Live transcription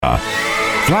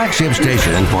Flagship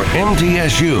station for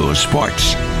MTSU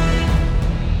Sports.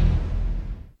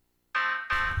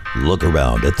 Look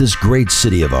around at this great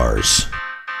city of ours.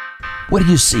 What do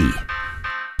you see?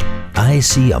 I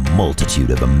see a multitude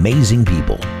of amazing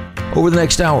people. Over the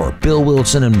next hour, Bill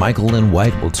Wilson and Michael Lynn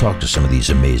White will talk to some of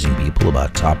these amazing people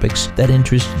about topics that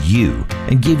interest you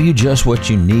and give you just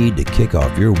what you need to kick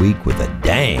off your week with a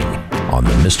dang on the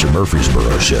Mr.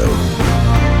 Murfreesboro Show.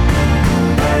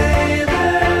 Hey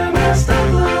there,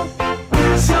 Mr. Blue.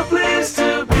 We're so pleased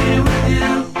to be with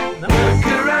you. Look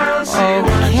around, see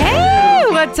what you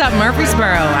do. What's up, Murfreesboro?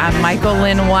 I'm Michael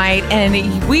Lynn White,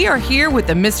 and we are here with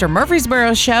the Mr.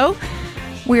 Murfreesboro Show.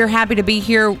 We are happy to be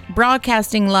here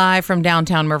broadcasting live from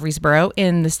downtown Murfreesboro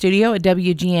in the studio at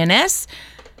WGNS,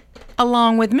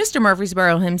 along with Mr.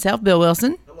 Murfreesboro himself, Bill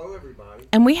Wilson. Hello, everybody.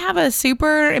 And we have a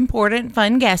super important,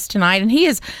 fun guest tonight, and he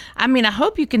is, I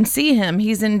hope you can see him.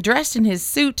 He's dressed in his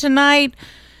suit tonight.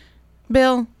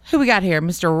 Bill, who we got here?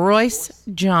 Mr. Royce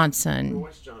Johnson.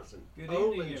 Royce Johnson. Good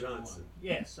Olin evening, Johnson.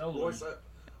 Yes, Olin. Royce,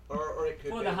 or it could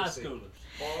For be the high let's see, schoolers.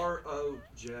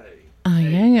 R-O-J.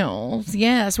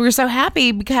 Yes. We're so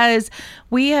happy because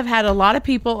we have had a lot of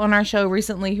people on our show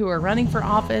recently who are running for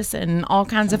office and all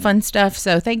kinds of fun stuff.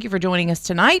 So thank you for joining us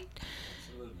tonight,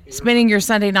 spending your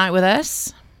Sunday night with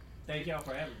us. Thank y'all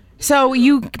for having me. So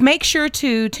you make sure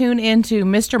to tune into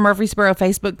Mr. Murfreesboro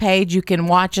Facebook page. You can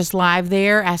watch us live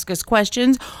there, ask us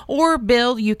questions, or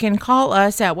Bill, you can call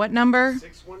us at what number?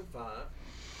 615.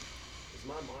 Is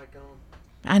my mic on?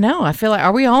 I know. I feel like,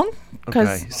 are we on? Okay,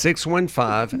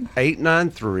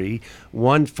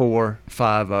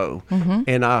 615-893-1450.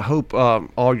 And I hope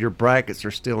all your brackets are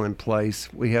still in place.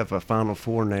 We have a Final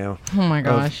Four now. Oh, my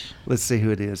gosh. Let's see who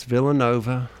it is.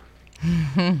 Villanova.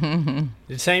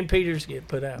 Did St. Peter's get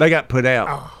put out? They got put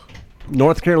out.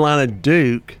 North Carolina,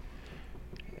 Duke.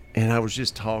 And I was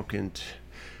just talking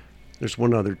there's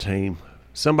one other team.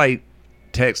 Somebody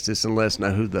text us and let us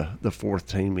know who the fourth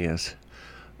team is.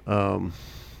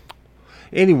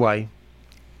 Anyway,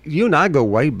 you and I go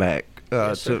way back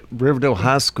to Riverdale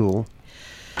High School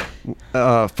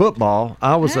football.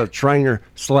 I was a trainer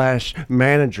 /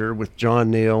 manager with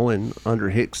John Neal and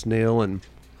under Hicks Neal and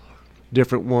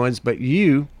different ones. But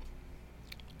you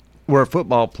were a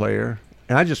football player,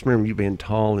 and I just remember you being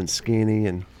tall and skinny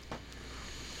and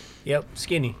Yep,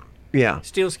 skinny. yeah,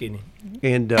 Still skinny.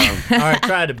 and All right,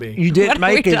 try to be. you didn't What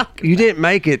are we make it. talking You didn't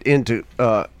make it into.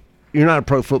 You're not a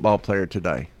pro football player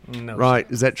today, No, right?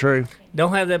 Is that true?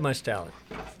 Don't have that much talent.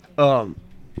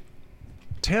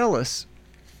 Tell us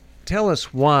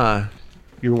why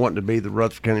you're wanting to be the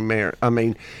Rutherford County mayor. I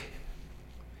mean,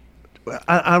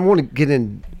 I want to get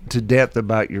into depth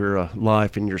about your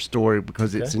life and your story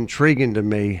because it's intriguing to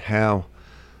me how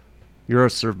you're a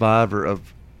survivor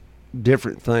of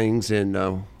different things. And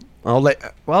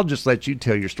I'll just let you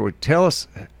tell your story. Tell us,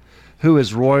 who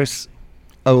is Royce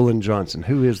Olin Johnson?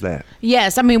 Who is that?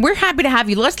 Yes, we're happy to have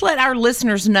you. Let's let our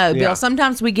listeners know, Bill. Yeah.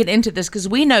 Sometimes we get into this because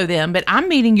we know them, but I'm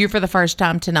meeting you for the first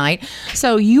time tonight.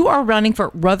 So you are running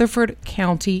for Rutherford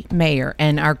County Mayor,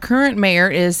 and our current mayor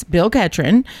is Bill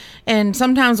Ketron. And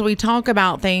sometimes we talk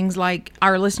about things like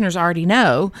our listeners already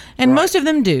know, and most of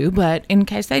them do, but in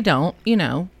case they don't,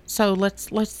 so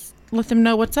let's let them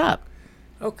know what's up.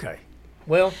 Okay.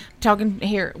 Well, Talking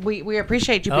here, we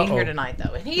appreciate you being here tonight,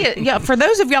 though. And he is, for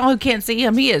those of y'all who can't see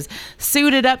him, he is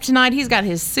suited up tonight. He's got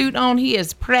his suit on. He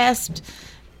is pressed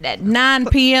at 9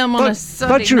 p.m. on a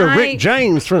Sunday But you're night. Rick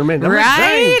James for a minute. Rick Right,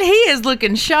 James. he is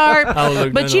looking sharp.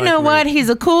 look But nothing you know like what? Rick. He's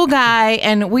a cool guy,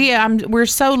 and we're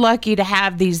so lucky to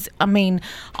have these.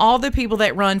 All the people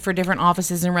that run for different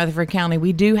offices in Rutherford County,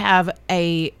 we do have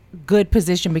a good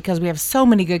position because we have so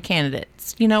many good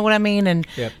candidates. You know what I mean? And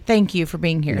thank you for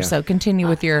being here. Yeah. So continue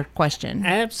with your question.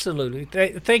 absolutely.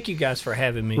 Thank you guys for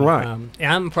having me. Right.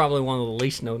 I'm probably one of the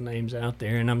least known names out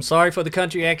there, and I'm sorry for the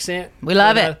country accent. We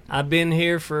love but, it. I've been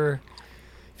here for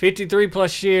 53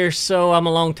 plus years, so I'm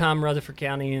a long time Rutherford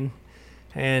County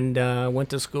and went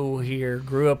to school here,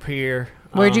 grew up here.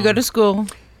 Where'd you go to school?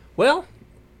 Well,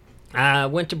 I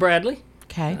went to Bradley.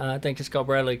 Okay. I think it's called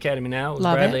Bradley Academy now. It was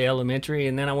Love Bradley it. Elementary,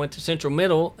 and then I went to Central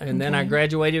Middle, and then I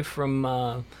graduated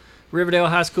from Riverdale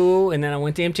High School, and then I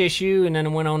went to MTSU, and then I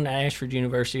went on to Ashford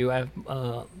University. I have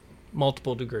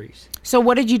multiple degrees. So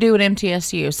what did you do at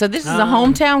MTSU? So this is a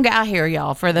hometown guy here,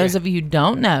 y'all. For those of you who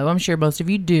don't know, I'm sure most of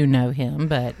you do know him,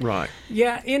 but Right.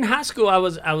 Yeah, in high school I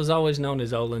was always known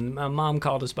as Olin. My mom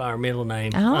called us by our middle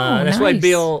name. Oh, That's why nice.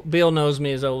 Bill knows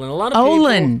me as Olin. A lot of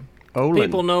Olin. people. Olin.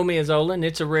 People know me as Olin.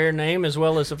 It's a rare name, as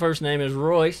well as the first name is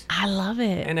Royce. I love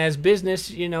it. And as business,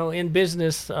 in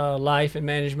business life and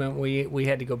management, we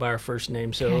had to go by our first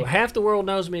name. So Okay. half the world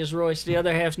knows me as Royce. The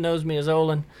other half knows me as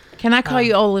Olin. Can I call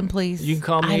you Olin, please? You can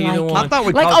call me I either like one. I thought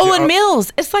we Like called you Olin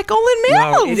Mills. It's like Olin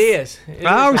No, Mills. It is. It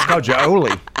I is. always called you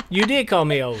Oli. You did call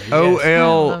me Olin. Yes.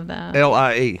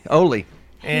 O-L-L-I-E. Oli.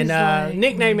 And He's like-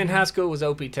 nickname in high school was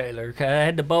Opie Taylor. 'Cause I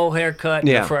had the bowl haircut and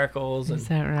Yeah. the freckles. And Is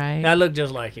that right? I looked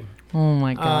just like him. Oh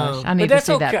my gosh. I but need to that's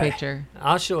see that okay. picture.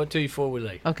 I'll show it to you before we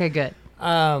leave. Okay, good.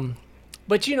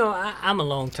 But I'm a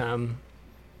long time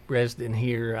resident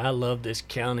here. I love this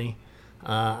county.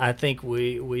 I think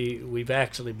we've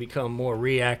actually become more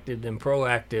reactive than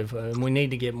proactive, and we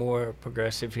need to get more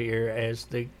progressive here as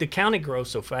the county grows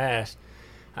so fast.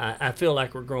 I feel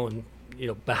like we're growing,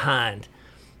 behind.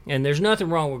 And there's nothing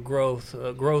wrong with growth.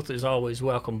 Growth is always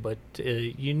welcome, but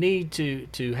you need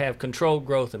to have controlled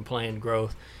growth and planned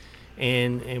growth,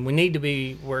 and we need to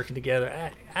be working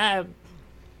together. I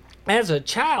as a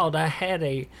child, I had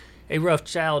a rough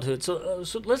childhood. So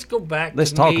let's go back Let's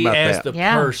to talk me about as that. the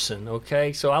Yeah. person,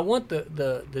 okay? So I want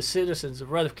the citizens of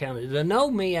Rutherford County to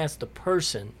know me as the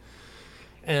person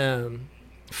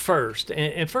first.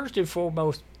 And first and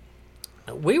foremost,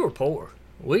 we were poor.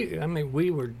 We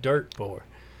were dirt poor.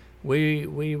 We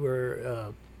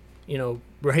were,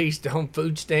 raised on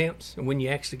food stamps. And when you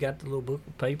actually got the little book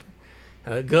of paper,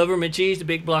 government cheese, the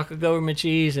big block of government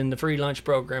cheese, and the free lunch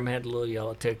program had a little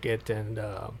yellow ticket. And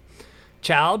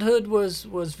childhood was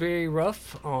very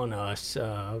rough on us.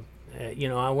 I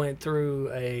went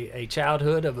through a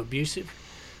childhood of abusive,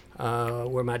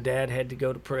 where my dad had to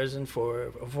go to prison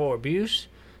for abuse,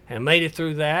 and made it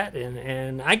through that.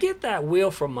 And I get that will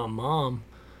from my mom.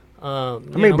 How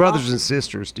many brothers and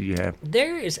sisters do you have?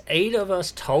 There is 8 of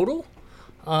us total.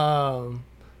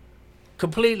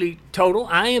 Completely total.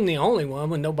 I am the only one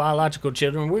with no biological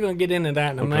children. We're going to get into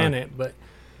that in a minute. But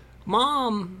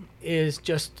Mom is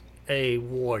just a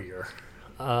warrior.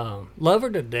 Love her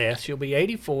to death. She'll be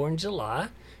 84 in July.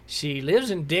 She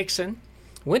lives in Dixon.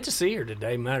 Went to see her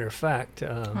today, matter of fact.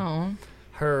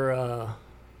 Her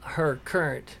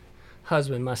current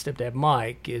husband, my stepdad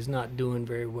Mike, is not doing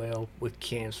very well with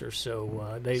cancer.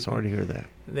 So Sorry to hear that.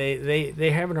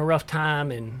 they're having a rough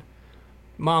time, and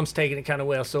Mom's taking it kind of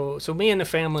well. So me and the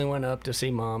family went up to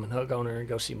see Mom and hug on her and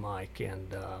go see Mike. And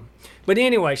but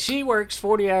anyway, she works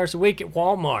 40 hours a week at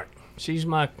Walmart. She's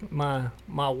my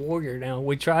warrior now.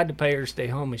 We tried to pay her to stay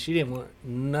home, and she didn't want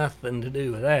nothing to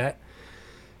do with that.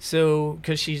 So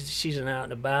because she's an out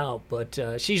and about, but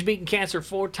she's beaten cancer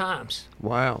 4 times.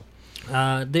 Wow.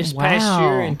 This past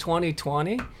year in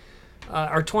 2020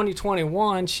 or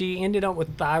 2021, she ended up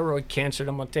with thyroid cancer.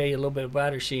 I'm gonna tell you a little bit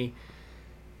about her. She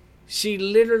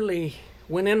literally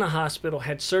went in the hospital,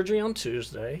 had surgery on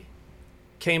Tuesday,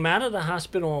 came out of the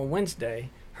hospital on Wednesday.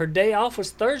 Her day off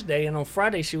was Thursday, and on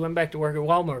Friday she went back to work at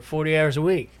Walmart 40 hours a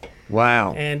week.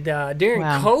 Wow. And during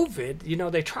Wow.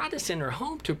 COVID, they tried to send her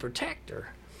home to protect her.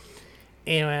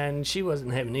 And she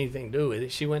wasn't having anything to do with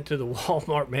it. She went to the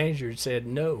Walmart manager and said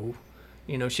no.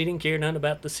 She didn't care nothing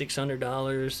about the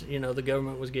 $600. The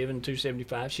government was giving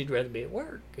 $275. She'd rather be at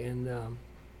work. And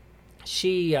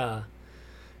she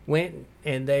went,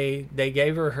 and they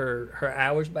gave her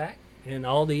hours back, and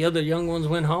all the other young ones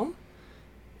went home.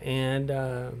 And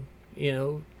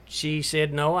she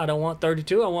said, no, I don't want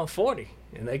 32, I want 40.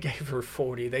 And they gave her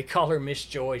 40. They call her Miss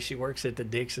Joy. She works at the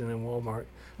Dixon and Walmart.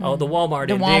 Oh, the Walmart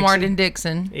The in Walmart Dixon. in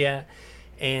Dixon. Yeah,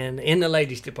 and in the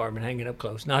ladies department, hanging up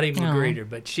close. Not even a greeter,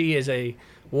 but she is a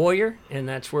warrior, and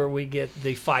that's where we get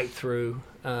the fight through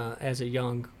as a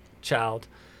young child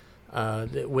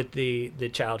with the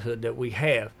childhood that we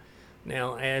have.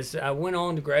 Now, as I went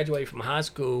on to graduate from high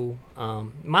school,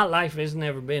 my life has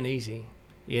never been easy.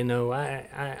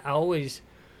 I always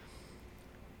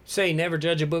say never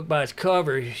judge a book by its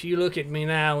cover. You look at me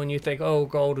now and you think, oh,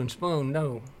 golden spoon.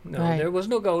 No, Right. There was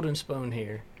no golden spoon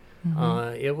here.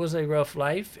 It was a rough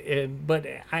life, but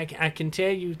I can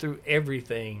tell you through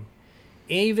everything,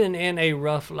 even in a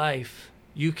rough life,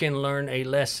 you can learn a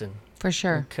lesson. For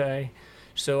sure. Okay?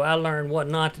 So I learned what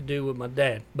not to do with my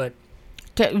dad, but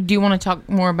Do you want to talk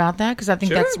more about that? Because I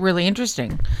think Sure. that's really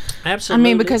interesting. absolutely. I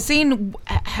mean, because seeing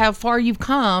how far you've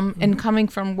come and coming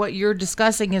from what you're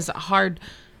discussing is hard.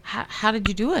 How did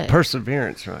you do it?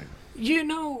 Perseverance, right?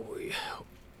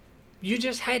 You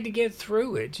just had to get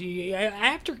through it.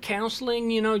 After counseling,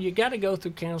 you got to go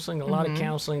through counseling, a lot of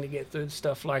counseling to get through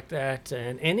stuff like that.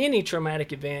 And any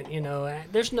traumatic event,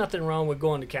 there's nothing wrong with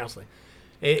going to counseling.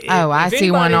 I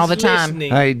see one all the time.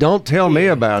 Hey, don't tell me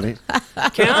about it.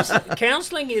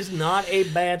 Counseling is not a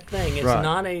bad thing. It's Right.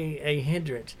 not a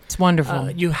hindrance. It's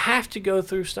wonderful. You have to go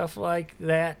through stuff like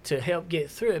that to help get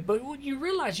through it. But when you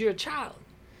realize you're a child,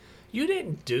 you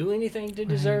didn't do anything to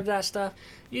deserve that stuff.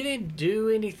 You didn't do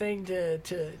anything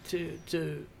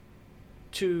to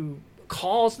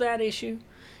cause that issue.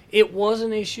 It was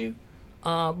an issue.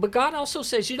 But God also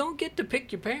says you don't get to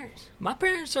pick your parents. My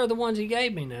parents are the ones He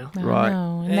gave me now. I Right.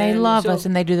 know, and they And love so- us,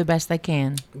 and they do the best they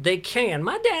can. They can.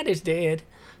 My dad is dead,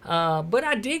 but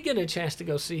I did get a chance to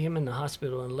go see him in the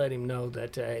hospital and let him know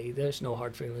that hey, there's no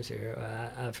hard feelings here.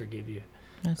 I forgive you.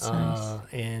 That's nice.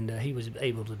 And he was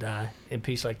able to die in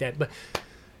peace like that.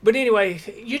 But anyway,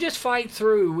 you just fight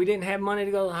through. We didn't have money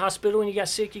to go to the hospital. When you got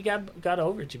sick, you got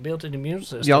over it. You built an immune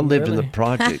system. Y'all lived in really. the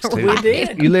projects too. We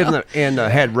did. You lived in the, and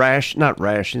had not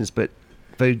rations, but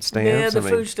food stamps. Yeah, the I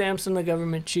mean, food stamps and the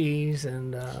government cheese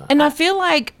and. And I feel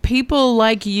like people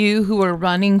like you who are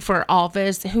running for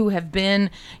office, who have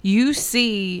been, you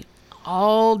see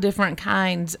all different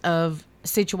kinds of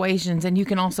situations, and you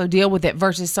can also deal with it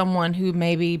versus someone who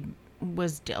maybe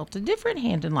was dealt a different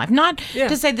hand in life. Not Yeah.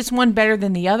 to say this one better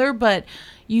than the other, but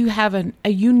you have a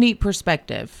unique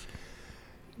perspective.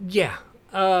 Yeah,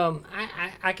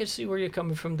 I can see where you're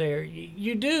coming from there.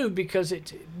 You do because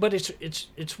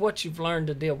it's what you've learned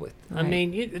to deal with. I Right.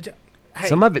 mean, hey,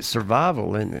 some of it's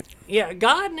survival, isn't it? yeah,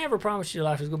 God never promised your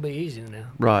life is going to be easy now.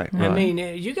 Right. I right. mean,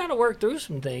 you got to work through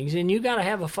some things, and you got to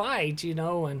have a fight,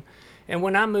 And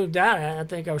when I moved out, I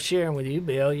think I was sharing with you,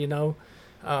 Bill.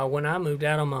 When I moved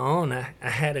out on my own, I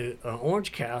had an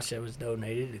orange couch that was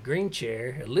donated, a green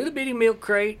chair, a little bitty milk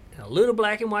crate, a little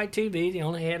black and white TV. They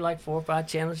only had like 4 or 5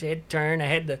 channels you had to turn. I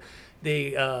had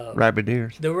the Rabbit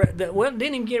ears. well, didn't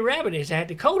even get rabbit ears. I had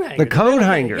the coat hanger. The coat metal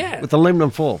hanger yeah. with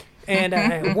aluminum foil. And I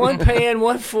had one pan,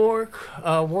 one fork,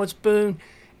 one spoon.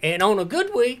 And on a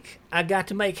good week, I got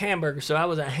to make hamburgers. So I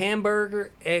was a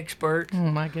hamburger expert. Oh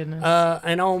my goodness.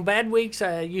 And on bad weeks,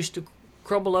 I used to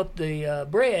crumble up the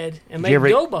bread and Did make you ever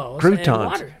eat dough balls croutons? and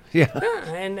water. Yeah.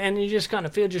 And you just kind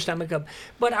of filled your stomach up.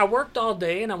 But I worked all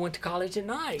day and I went to college at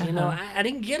night. I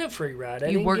didn't get a free ride.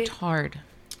 you worked hard.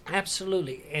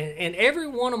 Absolutely. And every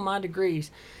one of my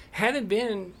degrees haven't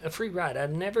been a free ride.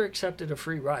 I've never accepted a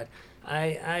free ride.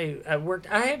 I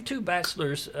worked. I have 2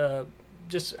 bachelors.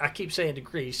 I keep saying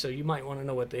degrees, so you might want to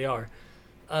know what they are.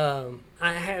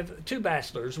 I have 2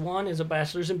 bachelors. One is a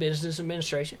bachelor's in business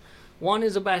administration. One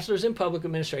is a bachelor's in public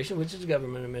administration, which is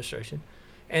government administration.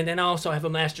 And then I also have a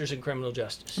master's in criminal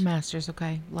justice. A master's,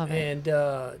 okay. Love it.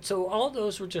 And so all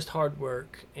those were just hard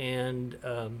work and,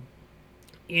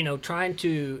 trying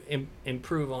to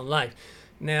improve on life.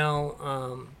 Now,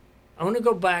 I want to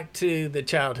go back to the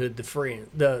childhood,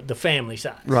 the family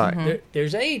side. Right.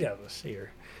 There's 8 of us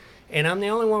here. And I'm the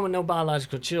only one with no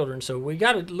biological children, so we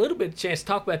got a little bit of chance to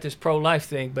talk about this pro-life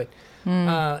thing, but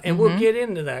and we'll get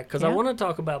into that because I Yeah. want to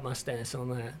talk about my stance on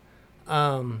that.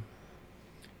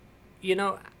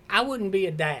 I wouldn't be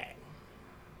a dad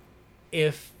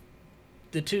if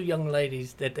the 2 young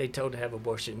ladies that they told to have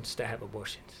abortions,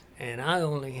 and I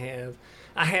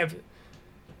have.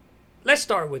 Let's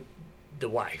start with the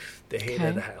wife, the head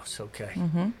of the house. Okay.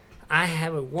 I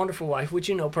have a wonderful wife, which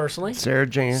you know personally. Sarah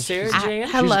Jan. Sarah She's Jan.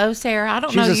 Hello, Sarah. I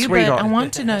don't she's know a you, sweetheart. but I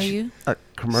want to know you.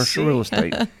 Commercial real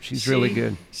estate. She's really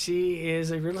good. She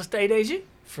is a real estate agent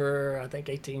for, I think,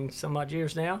 18 some odd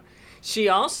years now. She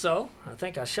also, I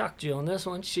think I shocked you on this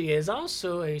one, she is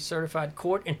also a certified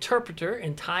court interpreter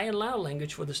in Thai and Lao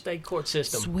language for the state court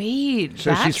system. Sweet.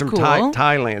 So That's she's from cool.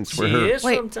 Thailand. She Where her is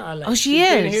Wait. from Thailand. Oh, she She's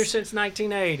been is? here since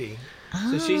 1980.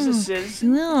 So she's a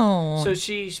citizen. No. So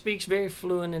she speaks very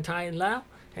fluent in Thai and Lao.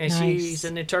 And Nice. she's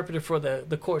an interpreter for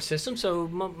the court system. So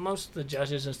most of the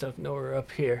judges and stuff know her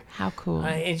up here. How cool.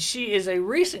 And she is a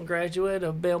recent graduate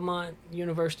of Belmont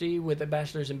University with a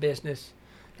bachelor's in business.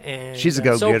 And She's a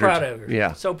so go-getter. proud of her.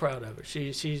 Yeah. So proud of her.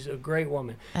 She's a great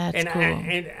woman. That's and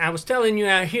cool. I was telling you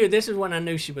out here, this is when I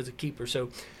knew she was a keeper. So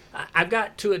I've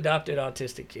got 2 adopted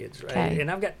autistic kids, right? Okay. And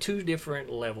I've got 2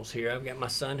 different levels here. I've got my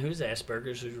son who's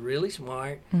Asperger's, who's really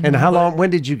smart. And how long? When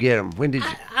did you get them? When did you?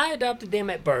 I adopted them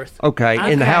at birth. Okay.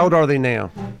 And how old are they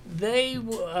now? They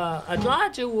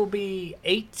Elijah will be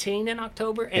 18 in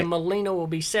October, and Melina will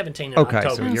be 17 in Okay,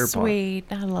 October. so you're part. Sweet.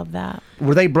 I love that.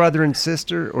 Were they brother and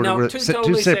sister, or No, were 2 se-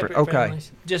 totally separate Okay.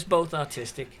 families, just both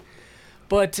autistic.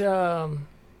 But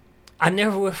I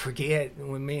never will forget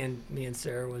when me and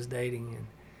Sarah was dating,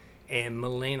 and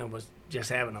Melina was just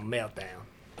having a meltdown,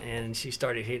 and she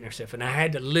started hitting herself, and I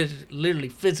had to literally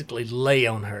physically lay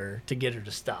on her to get her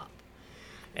to stop.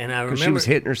 And I remember Because she was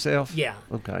hitting herself. Yeah.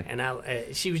 Okay. And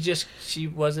she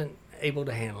wasn't able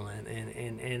to handle it.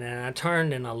 And I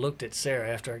turned and I looked at Sarah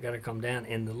after I got her come down,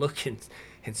 and the look in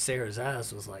Sarah's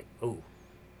eyes was like, oh.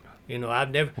 You know, I've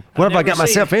never. What have I got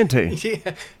myself into?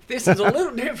 Yeah, this is a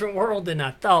little different world than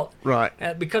I thought. Right.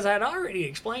 Because I'd already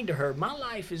explained to her, my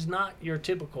life is not your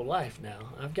typical life now.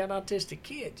 I've got autistic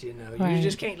kids, you know. Right. You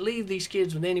just can't leave these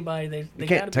kids with anybody. They You gotta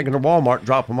can't take them to Walmart and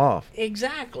drop them off.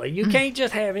 Exactly. You can't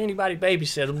just have anybody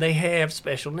babysit them. They have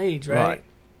special needs, right? Right.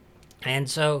 And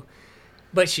so,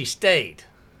 but she stayed.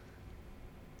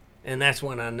 And that's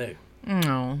when I knew.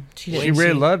 No, she didn't. She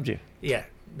really loved you. Yeah.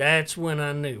 That's when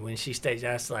I knew. When she stayed,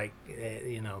 I was like,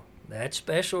 that's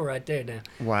special right there now.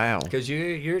 Wow. Because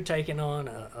you're taking on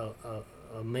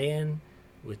a man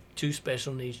with 2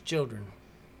 special needs children.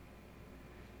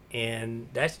 And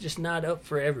that's just not up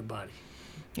for everybody.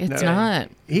 It's not.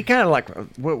 He kind of like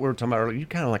what we were talking about earlier. You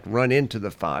kind of like run into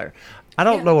the fire. I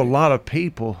don't know a lot of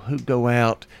people who go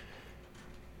out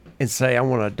and say, I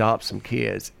want to adopt some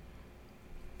kids.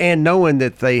 And knowing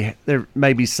that there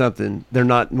may be something they're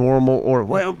not normal, or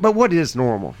but what is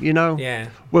normal, you know? Yeah.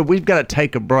 Well, we've got to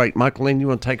take a break. Michaeline, you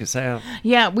want to take us out?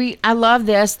 Yeah, I love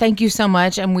this. Thank you so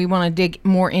much, and we want to dig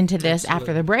more into this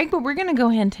after the break. But we're going to go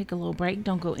ahead and take a little break.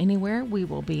 Don't go anywhere. We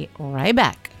will be right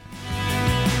back.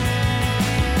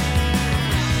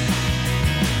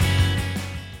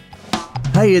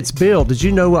 Hey, it's Bill. Did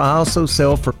you know I also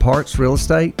sell for Parts Real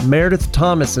Estate? Meredith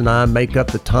Thomas and I make up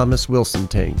the Thomas Wilson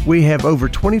team. We have over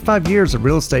 25 years of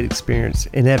real estate experience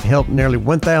and have helped nearly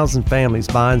 1,000 families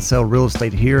buy and sell real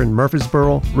estate here in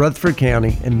Murfreesboro, Rutherford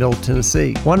County, and Middle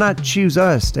Tennessee. Why not choose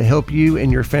us to help you and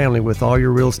your family with all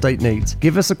your real estate needs?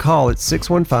 Give us a call at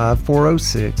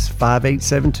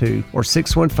 615-406-5872 or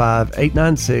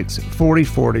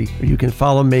 615-896-4040, or you can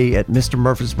follow me at Mr.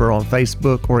 Murfreesboro on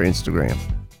Facebook or Instagram.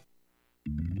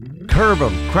 Curb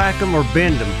them, crack them, or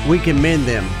bend them. We can mend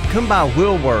them. Come by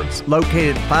Wheelworks,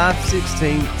 located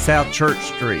 516 South Church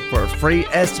Street. For a free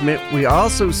estimate, we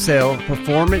also sell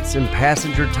performance and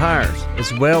passenger tires,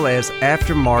 as well as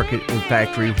aftermarket and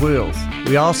factory wheels.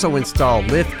 We also install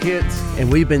lift kits,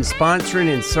 and we've been sponsoring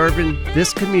and serving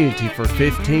this community for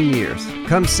 15 years.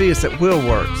 Come see us at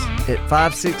Wheelworks at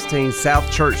 516 South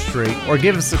Church Street, or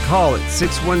give us a call at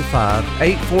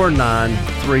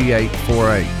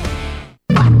 615-849-3848.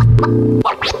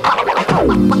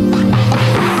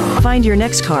 Find your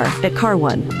next car at Car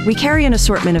One. We carry an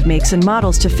assortment of makes and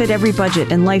models to fit every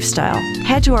budget and lifestyle.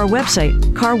 Head to our website,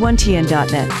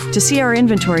 car1tn.net, to see our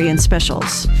inventory and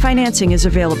specials. Financing is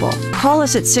available. Call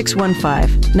us at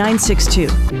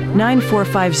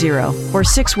 615-962-9450 or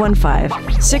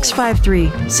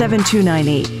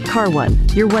 615-653-7298. Car One,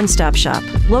 your one-stop shop.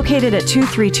 Located at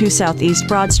 232 Southeast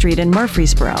Broad Street in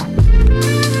Murfreesboro.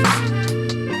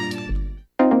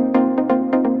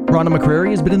 Rhonda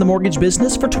McCrary has been in the mortgage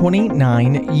business for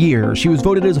 29 years. She was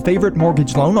voted as a favorite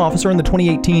mortgage loan officer in the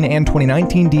 2018 and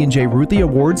 2019 D&J Ruthie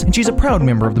Awards, and she's a proud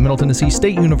member of the Middle Tennessee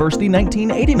State University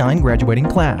 1989 graduating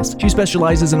class. She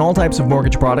specializes in all types of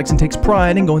mortgage products and takes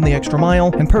pride in going the extra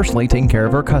mile and personally taking care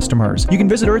of her customers. You can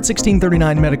visit her at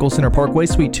 1639 Medical Center Parkway,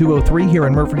 Suite 203 here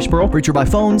in Murfreesboro. Reach her by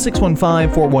phone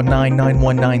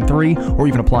 615-419-9193 or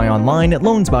even apply online at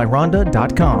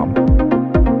loansbyrhonda.com.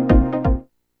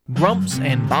 Grumps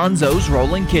and Bonzo's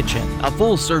Rolling Kitchen, a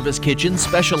full-service kitchen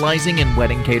specializing in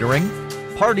wedding catering,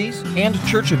 parties, and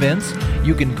church events.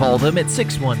 You can call them at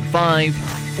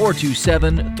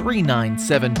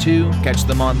 615-427-3972. Catch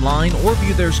them online or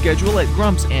view their schedule at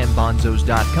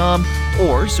grumpsandbonzos.com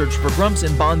or search for Grumps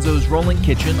and Bonzo's Rolling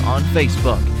Kitchen on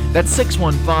Facebook. That's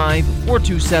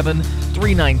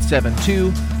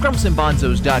 615-427-3972,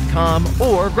 grumpsandbonzos.com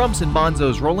or Grumps and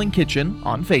Bonzo's Rolling Kitchen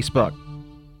on Facebook.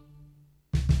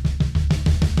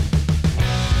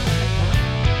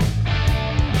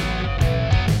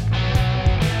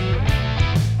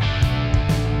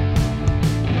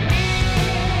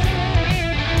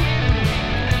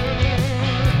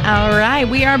 All right,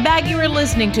 we are back. You are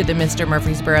listening to the Mr.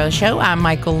 Murfreesboro Show. I'm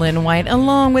Michael Lynn White,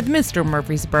 along with Mr.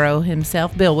 Murfreesboro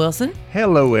himself, Bill Wilson.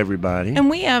 Hello, everybody. And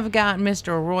we have got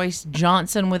Mr. Royce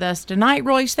Johnson with us tonight.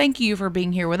 Royce, thank you for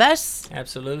being here with us.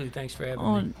 Absolutely. Thanks for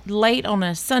having me. Late on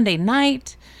a Sunday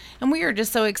night. And we are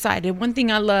just so excited. One thing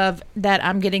I love that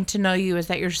I'm getting to know you is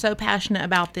that you're so passionate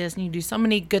about this and you do so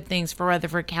many good things for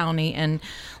Rutherford County. And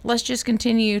let's just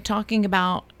continue talking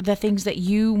about the things that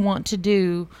you want to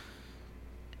do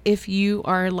if you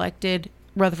are elected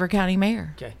Rutherford County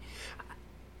Mayor. Okay.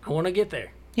 I want to get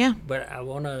there. Yeah. But I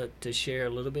want to share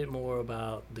a little bit more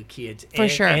about the kids. For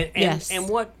sure. And, yes. And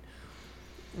what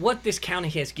this county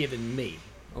has given me.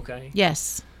 Okay.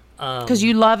 Yes. Because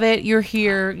you love it. You're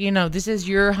here. This is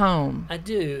your home. I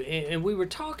do, and we were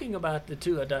talking about the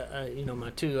two, my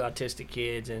two autistic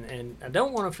kids, and I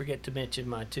don't want to forget to mention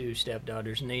my two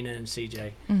stepdaughters, Nina and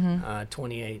CJ,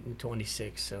 28 and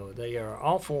 26. So they are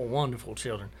all four wonderful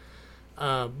children.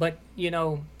 But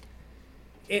in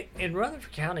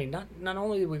Rutherford County, not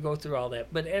only did we go through all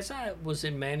that, but as I was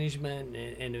in management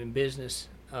and in business,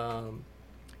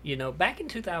 back in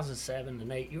 2007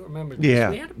 and 8, you remember this? Yeah,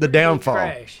 we had a the pretty big downfall.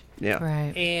 Crash. Yeah.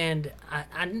 Right. And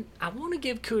I want to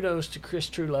give kudos to Chris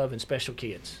Truelove and Special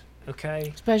Kids.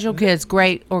 Okay. Special Kids,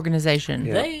 great organization.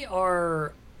 Yeah. They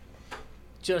are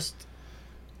just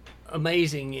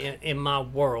amazing in my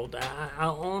world. I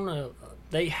own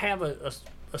they have a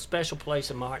special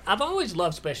place in my heart. I've always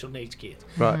loved special needs kids.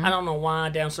 Right. I don't know why.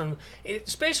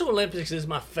 Special Olympics is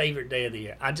my favorite day of the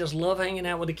year. I just love hanging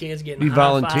out with the kids, getting You high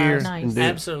volunteer fives. Nice. and do.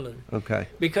 Absolutely. Okay.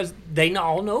 Because they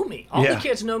all know me. All Yeah. the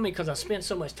kids know me because I spent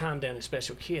so much time down at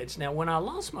Special Kids. Now, when I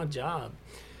lost my job,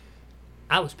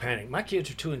 I was panicked. My kids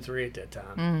were 2 and 3 at that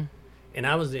time, and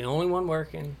I was the only one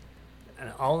working,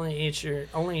 and only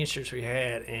insurance we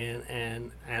had,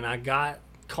 and I got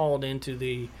called into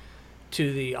the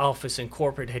office, and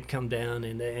corporate had come down,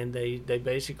 and they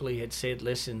basically had said,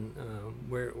 listen,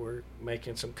 we're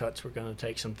making some cuts. We're going to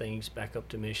take some things back up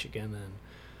to Michigan,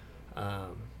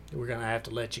 and we're going to have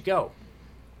to let you go.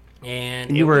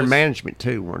 And you it were in was- management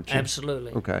too, weren't you?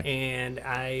 Absolutely. Okay. And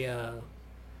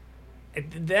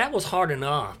that was hard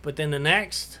enough, but then the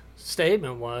next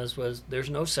statement was there's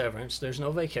no severance, there's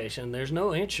no vacation, there's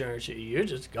no insurance. You're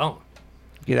just gone.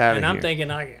 Get out of And here. I'm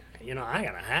thinking, I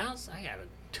got a house, I got a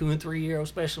 2 and 3 year old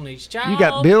special needs child. You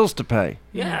got bills to pay.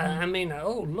 Yeah, I mean,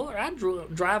 oh Lord, I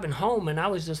driving home and I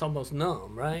was just almost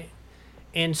numb, right?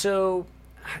 And so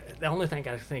the only thing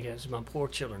I think is my poor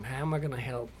children. How am I going to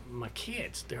help my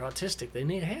kids? They're autistic. They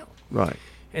need help. Right.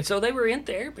 And so they were in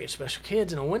therapy at Special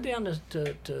Kids, and I went down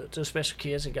to Special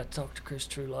Kids and got to talk to Chris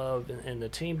Truelove and the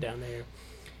team down there,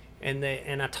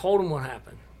 and I told them what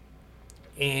happened,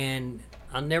 and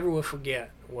I never will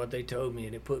forget what they told me,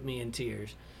 and it put me in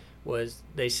tears. Was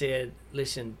they said,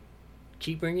 "Listen,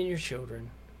 keep bringing your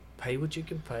children, pay what you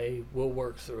can pay. We'll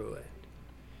work through it."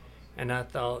 And I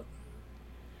thought,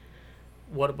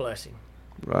 what a blessing.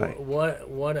 Right.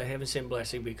 What a heaven sent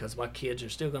blessing, because my kids are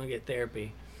still going to get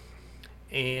therapy.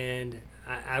 And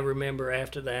I remember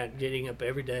after that getting up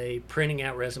every day, printing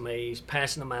out resumes,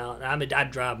 passing them out. I mean,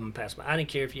 I'd drive them and pass them out. I didn't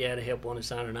care if you had to help one to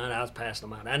sign or not. I was passing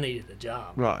them out. I needed a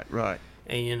job. Right.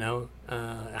 And,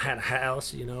 I had a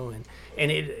house, and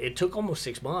it took almost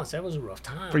 6 months. That was a rough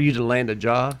time. For you to land a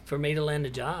job? For me to land a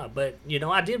job. But,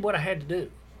 I did what I had to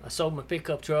do. I sold my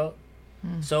pickup truck,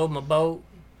 sold my boat.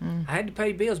 I had to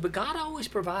pay bills, but God always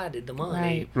provided the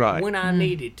money Right. when I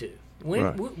needed to.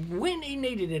 Right. When he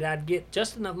needed it, I'd get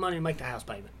just enough money to make the house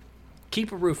payment,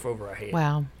 keep a roof over our head.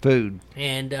 Wow. Food.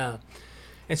 And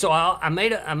so I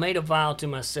made a vow to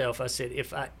myself. I said,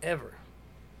 if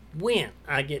when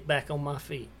I get back on my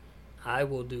feet, I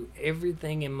will do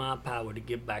everything in my power to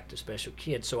give back to Special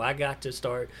Kids. So I got to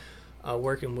start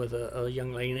working with a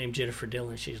young lady named Jennifer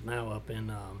Dillon. She's now up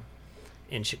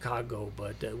in Chicago,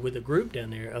 but with a group down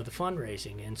there of the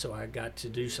fundraising. And so I got to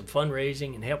do some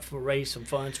fundraising and help raise some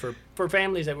funds for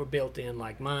families that were built in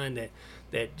like mine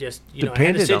that just, had a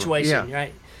Depended on it, situation, yeah.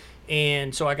 right?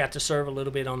 And so I got to serve a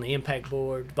little bit on the impact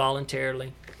board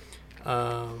voluntarily.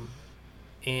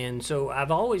 And so I've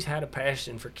always had a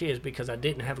passion for kids because I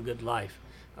didn't have a good life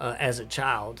as a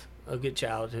child, a good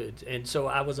childhood. And so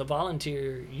I was a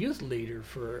volunteer youth leader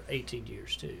for 18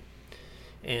 years too.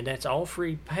 And that's all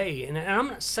free pay. And I'm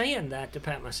not saying that to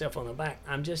pat myself on the back.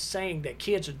 I'm just saying that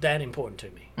kids are that important to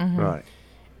me. Right.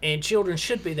 And children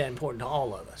should be that important to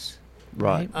all of us.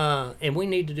 Right. And we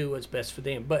need to do what's best for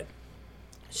them. But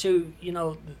so,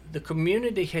 the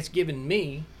community has given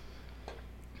me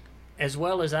as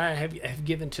well as I have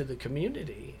given to the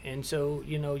community. And so,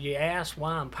 you ask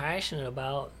why I'm passionate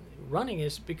about running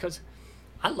is because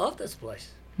I love this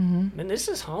place. Mm-hmm. And this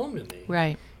is home to me.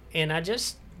 Right. And I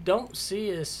just don't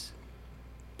see us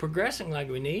progressing like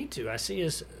we need to. I see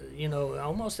us,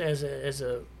 almost as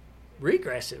a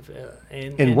regressive.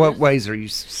 In what ways are you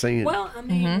seeing? Well, I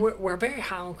mean, we're very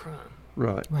high on crime.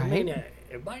 Right. I mean,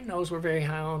 everybody knows we're very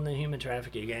high on the human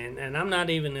trafficking, and I'm not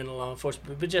even in the law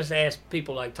enforcement, but just ask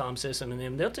people like Tom Sisson and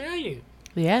them; they'll tell you.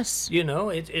 Yes.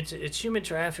 It's human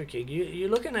trafficking. You're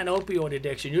looking at opioid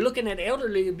addiction. You're looking at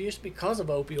elderly abuse because of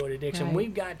opioid addiction. Right.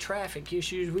 We've got traffic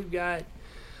issues. We've got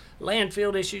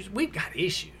landfill issues. We've got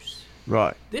issues.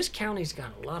 Right. This county's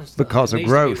got a lot of stuff Because that of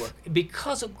needs to be growth. worked.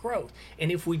 Because of growth,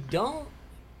 and if we don't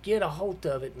get a hold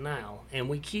of it now and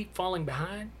we keep falling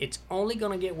behind, it's only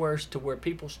going to get worse to where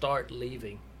people start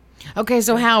leaving. Okay,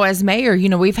 so how, as mayor,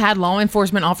 we've had law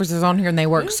enforcement officers on here and they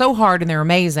work so hard and they're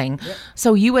amazing.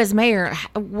 So you as mayor,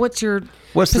 what's your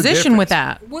What's the position with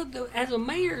difference? that? Well, as a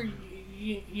mayor,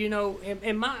 you know,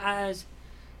 in my eyes,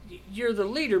 you're the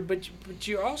leader, but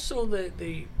you're also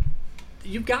the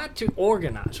you've got to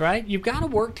organize, right? You've got to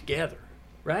work together,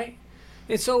 right?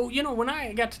 And so, when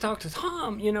I got to talk to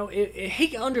Tom,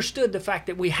 he understood the fact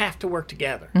that we have to work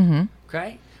together,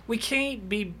 okay? We can't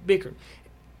be bickering.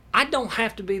 I don't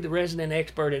have to be the resident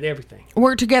expert at everything.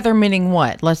 Work together meaning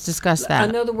what? Let's discuss that.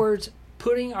 In other words,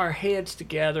 putting our heads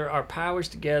together, our powers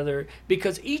together,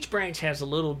 because each branch has a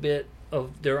little bit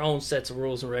of their own sets of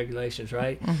rules and regulations,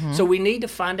 right? So we need to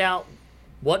find out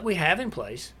what we have in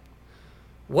place,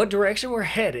 what direction we're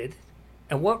headed,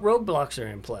 and what roadblocks are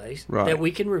in place that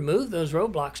we can remove those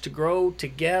roadblocks to grow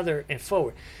together and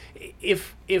forward.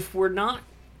 If we're not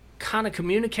kind of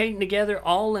communicating together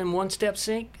all in one step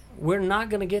sync, we're not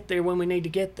going to get there when we need to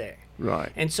get there. Right.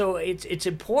 And so it's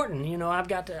important. I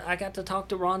got to talk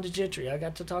to Rhonda Gentry. I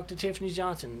got to talk to Tiffany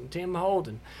Johnson, Tim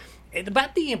Holden,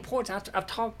 about the importance. I've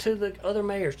talked to the other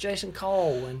mayors, Jason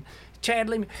Cole and Chad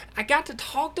Lehman. I got to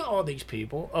talk to all these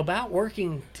people about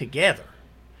working together,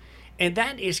 and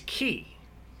that is key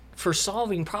for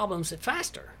solving problems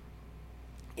faster.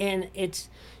 And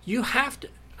you have to.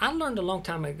 I learned a long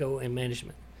time ago in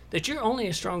management that you're only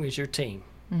as strong as your team.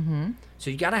 So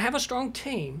you got to have a strong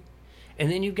team,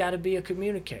 and then you've got to be a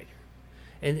communicator,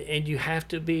 and you have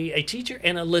to be a teacher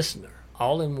and a listener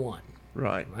all in one.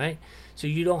 Right. So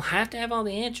you don't have to have all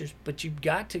the answers, but you've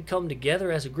got to come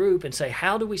together as a group and say,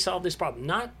 how do we solve this problem?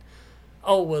 Not,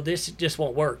 oh, well, this just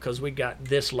won't work because we got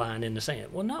this line in the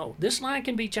sand. Well, no, this line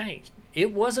can be changed.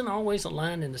 It wasn't always a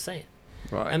line in the sand.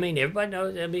 Right. I mean, everybody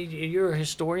knows. I mean, you're a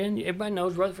historian. Everybody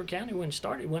knows Rutherford County when it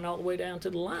started went all the way down to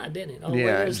the line, didn't it? All the way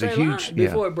to it the was a state huge line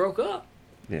before it broke up.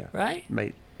 Yeah. Right.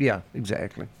 Yeah,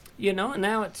 exactly. And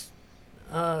now it's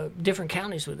different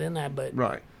counties within that. But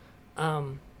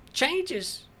change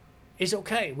is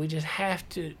okay. We just have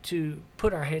to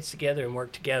put our heads together and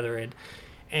work together.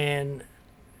 And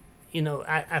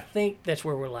I think that's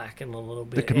where we're lacking a little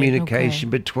bit. The communication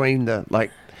between the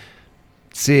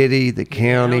city, the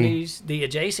county, counties, the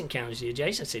adjacent counties, the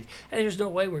adjacent cities. And there's no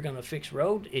way we're going to fix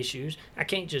road issues. I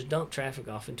can't just dump traffic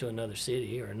off into another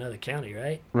city or another county,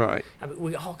 right? Right. I mean,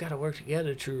 we all got to work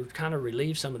together to kind of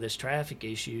relieve some of this traffic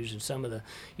issues and some of the,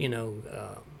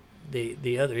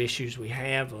 the other issues we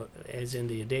have, as in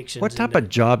the addictions. What type of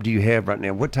job do you have right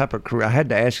now? What type of career? I had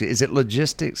to ask you, is it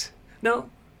logistics? No.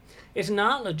 It's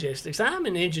not logistics. I'm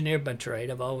an engineer by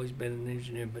trade. I've always been an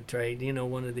engineer by trade.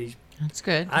 One of these. That's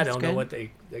good. I don't know what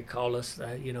they call us.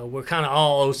 We're kind of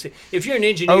all OC. If you're an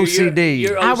engineer, OCD.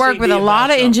 You're I work with a lot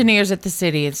of something. engineers at the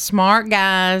city. It's smart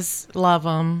guys. Love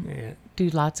them. Yeah. Do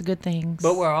lots of good things.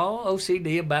 But we're all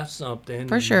OCD about something.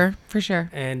 For sure.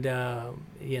 And, and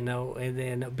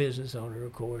then a business owner,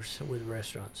 of course, with a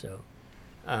restaurant. So,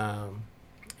 but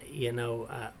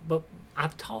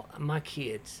I've taught my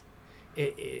kids.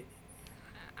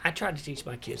 I try to teach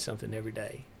my kids something every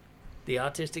day, the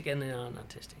autistic and the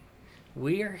non-autistic.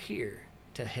 We are here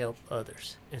to help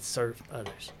others and serve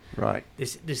others. Right.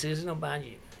 This isn't about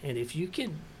you. And if you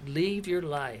can leave your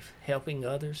life helping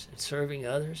others and serving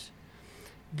others,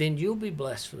 then you'll be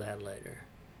blessed for that later.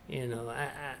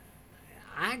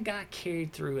 I got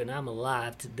carried through, and I'm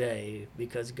alive today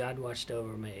because God watched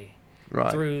over me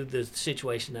through the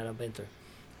situation that I've been through.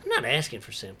 I'm not asking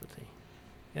for sympathy.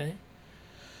 Okay?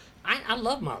 I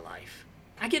love my life.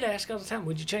 I get asked all the time,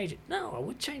 would you change it? No, I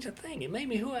wouldn't change a thing. It made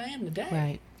me who I am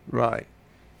today. Right.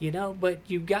 But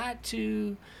you've got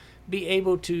to be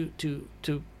able to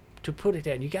put it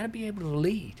down. You got to be able to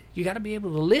lead. You got to be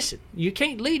able to listen. You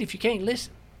can't lead if you can't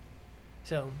listen.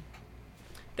 So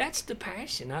that's the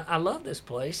passion. I love this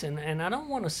place, and I don't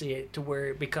want to see it to where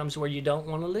it becomes where you don't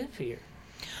want to live here.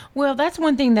 Well, that's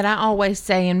one thing that I always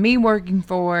say, and me working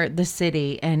for the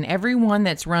city and everyone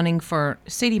that's running for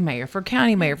city mayor, for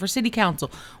county mayor, for city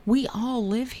council, we all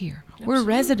live here. Absolutely. We're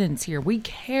residents here. We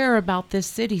care about this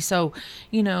city. So,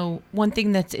 one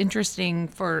thing that's interesting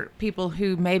for people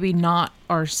who maybe not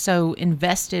are so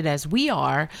invested as we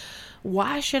are,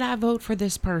 why should I vote for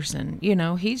this person?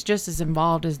 He's just as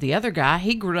involved as the other guy.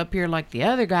 He grew up here like the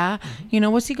other guy.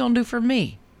 What's he going to do for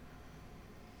me?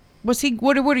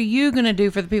 What are you going to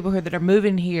do for the people that are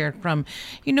moving here from,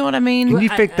 you know what I mean? Can you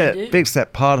fix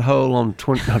that pothole on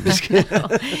 20? I'm just kidding.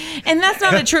 And that's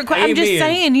not a true question. I'm just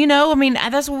saying,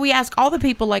 that's what we ask all the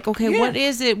people, what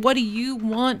is it? What do you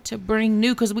want to bring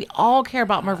new? Because we all care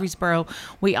about Murfreesboro.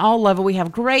 We all love it. We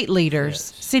have great leaders,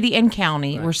 city and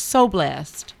county. Right. We're so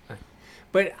blessed. Right.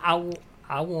 But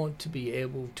I want to be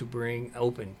able to bring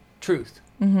open truth.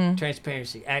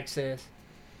 transparency, access,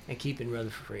 and keeping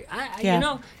Rutherford free. Yeah. You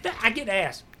know, I get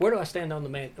asked, where do I stand on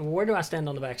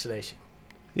the vaccination?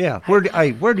 Yeah. Where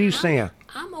do you stand?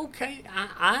 I'm okay.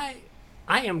 I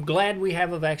am glad we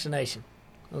have a vaccination.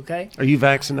 Okay. Are you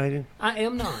vaccinated? I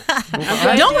am not. Don't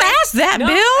ask that, no,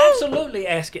 Bill. Absolutely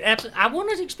ask it. I want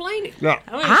to explain it. Yeah.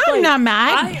 I'm not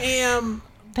mad. I am.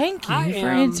 Thank you I for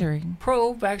am answering.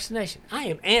 pro-vaccination. I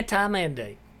am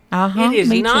anti-mandate. Uh-huh, It is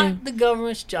me not too. the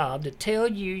government's job to tell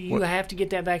you have to get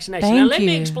that vaccination. Thank now, let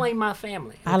me you. explain my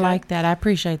family. I okay? like that. I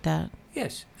appreciate that.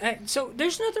 Yes. So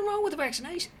there's nothing wrong with the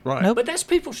vaccination. Right. Nope. But that's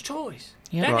people's choice.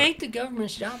 Yep. That Right. ain't the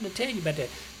government's job to tell you about that.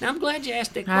 Now, I'm glad you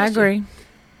asked that question. I agree.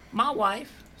 My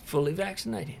wife, fully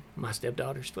vaccinated. My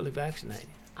stepdaughter's fully vaccinated.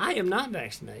 I am not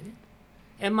vaccinated.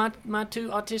 And my two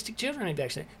autistic children ain't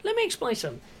vaccinated. Let me explain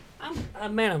something.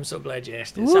 I'm so glad you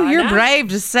asked this. Ooh, you're brave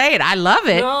to say it. I love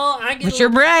it. No, I get But you're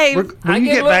brave. When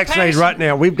you get vaccinated right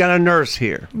now, we've got a nurse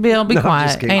here. Bill, be No, I'm quiet.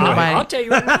 just kidding. Ain't Go ahead. I'll nobody. tell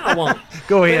you right now, I won't.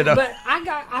 Go ahead. But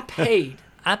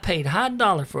I paid high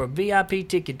dollar for a VIP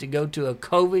ticket to go to a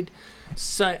COVID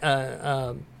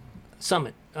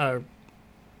summit or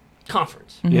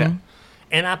conference. Yeah.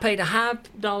 And I paid a high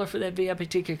dollar for that VIP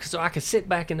ticket so I could sit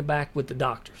back in the back with the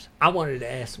doctors. I wanted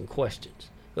to ask some questions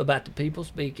about the people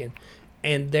speaking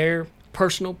and their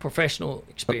personal, professional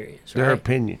experience. Their right?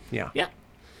 opinion. Yeah. Yeah.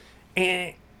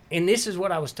 And this is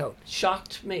what I was told.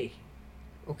 Shocked me.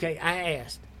 Okay, I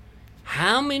asked,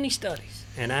 how many studies?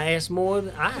 And I asked more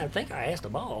than, I think I asked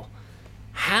them all.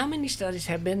 How many studies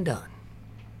have been done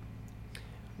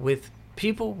with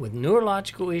people with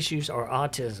neurological issues or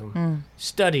autism,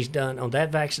 studies done on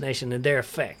that vaccination and their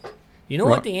effect? You know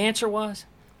what Right. the answer was?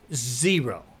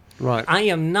 0. Right. I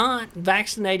am not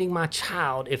vaccinating my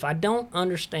child if I don't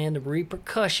understand the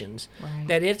repercussions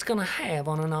that it's going to have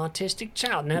on an autistic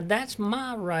child. Now, that's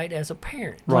my right as a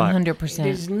parent. Right. 100%. It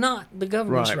is not the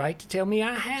government's Right. right to tell me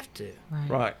I have to.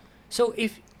 Right. So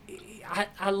if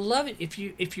I love it, if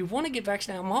you want to get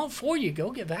vaccinated, I'm all for you.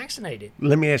 Go get vaccinated.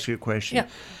 Let me ask you a question. Yeah.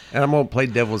 And I'm going to play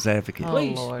devil's advocate.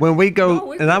 Please. Lord. When we go, No,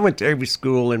 we- and I went to every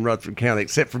school in Rutherford County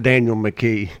except for Daniel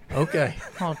McKee. Okay.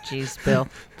 Oh, jeez, Bill.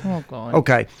 Oh, God.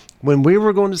 Okay. When we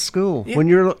were going to school, when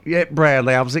you're at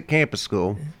Bradley, I was at campus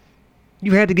school,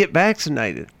 you had to get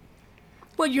vaccinated.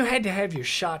 Well, you had to have your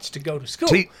shots to go to school,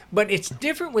 See- but it's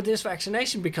different with this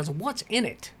vaccination because of what's in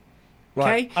it.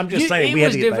 Right. Okay, I'm just saying we it had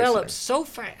was to get developed vaccinated. so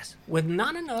fast with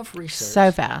not enough research. So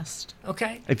fast.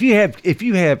 Okay, If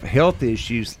you have health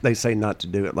issues, they say not to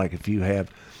do it. Like if you have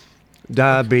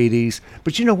diabetes,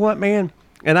 but you know what, man?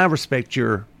 And I respect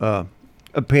your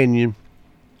opinion.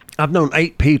 I've known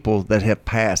 8 people that have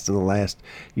passed in the last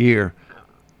year.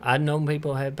 I know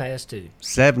people have passed too.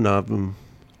 7 of them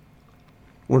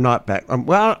were not back.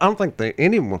 Well, I don't think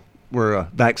anyone were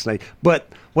vaccinated. But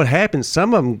what happened?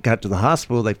 Some of them got to the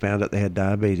hospital. They found out they had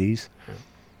diabetes,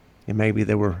 and maybe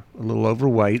they were a little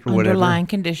overweight or whatever. Underlying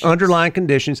conditions. Underlying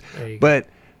conditions. There you go. But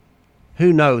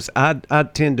who knows? I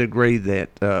tend to agree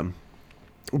that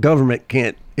government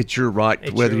can't. It's your right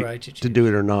It's whether your right to to do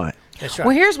it or not. That's right.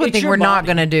 Well, here's one It's thing your we're not body.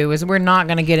 going to do is we're not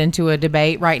going to get into a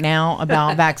debate right now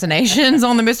about vaccinations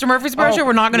on the Mr. Murfreesboro show.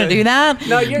 We're not going to do that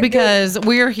No, you're because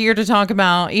we're here to talk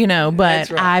about, but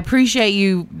That's right. I appreciate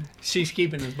you. She's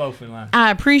keeping us both in line. I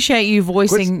appreciate you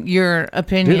voicing your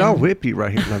opinion. Dude, I'll whip you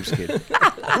right here. No, I'm just kidding.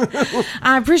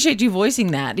 I appreciate you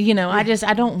voicing that.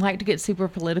 I don't like to get super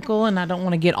political and I don't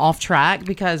want to get off track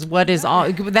because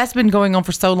that's been going on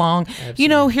for so long.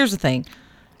 Here's the thing.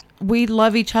 We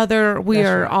love each other. We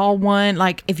are all one.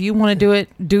 Like, if you want to do it,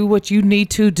 do what you need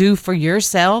to do for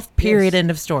yourself, period, end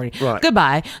of story. Right.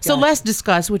 Goodbye. So let's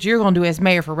discuss what you're going to do as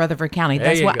mayor for Rutherford County.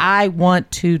 That's you what go. I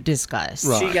want to discuss.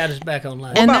 Right. She got us back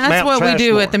online. And about that's Mount what we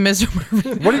do Trashmore? at the Mr. Murphy.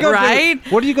 What are you gonna right? do?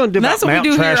 What are you going to do That's about what we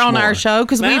Mount do here on Trashmore? our show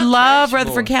because we Mount love Trashmore.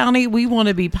 Rutherford County. We want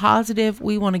to be positive.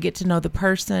 We want to get to know the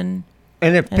person.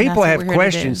 And if And that's people what have we're here to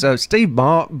questions, do. Steve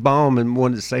Bauman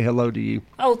wanted to say hello to you.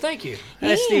 Oh, thank you. Hey,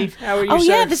 Yeah. Steve. How are you, Oh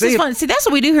sir? yeah, this See is if- fun. See, that's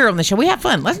what we do here on the show. We have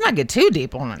fun. Let's not get too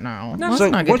deep on it now. Let's So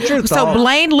not get what's your So thought?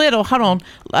 Blaine Little, hold on.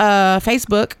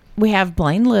 Facebook, we have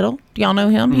Blaine Little. Do y'all know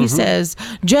him? Mm-hmm. He says,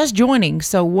 just joining.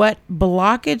 So what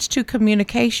blockage to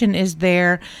communication is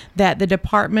there that the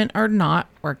department are not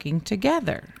working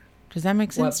together? Does that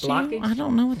make sense to you? blockage? I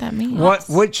don't know what that means.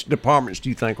 Which departments do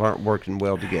you think aren't working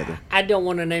well together? I don't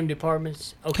want to name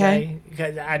departments, okay?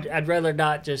 Because I'd rather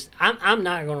not just. I'm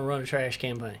not going to run a trash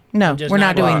campaign. No, I'm just we're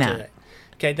not doing going to that.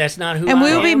 Okay, that's not who. And I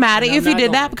we would be am, mad at and you if I'm you not did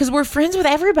gonna- that because we're friends with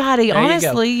everybody, There you go.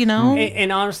 honestly,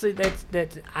 And honestly,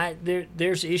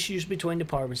 there's issues between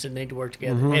departments that need to work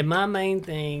together. Mm-hmm. And my main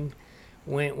thing,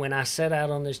 when I set out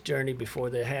on this journey before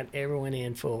they had everyone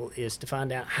in full, is to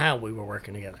find out how we were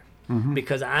working together.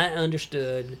 because I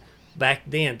understood back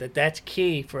then that that's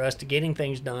key for us to getting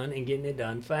things done and getting it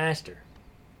done faster.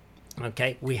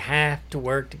 Okay, we have to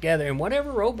work together, and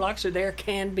whatever roadblocks are there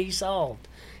can be solved.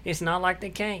 It's not like they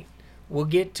can't. We'll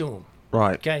get to them.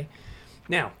 Right. Okay.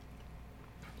 Now,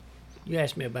 you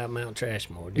asked me about Mount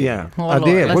Trashmore, didn't Yeah, you? I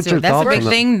did. What's your That's thoughts a big on it?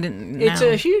 thing. It's now.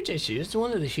 a huge issue. It's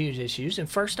one of the huge issues. And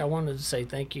first, I wanted to say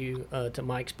thank you to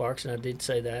Mike Sparks, and I did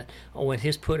say that when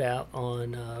his put out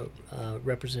on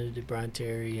Representative Brian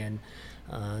Terry and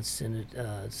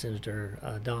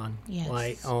Senator Don Yes.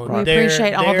 White. On We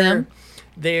appreciate all of them.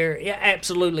 Yeah,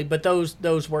 absolutely. But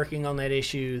those working on that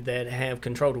issue that have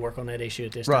control to work on that issue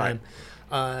at this Right.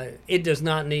 time, it does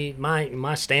not need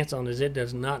my stance on it is it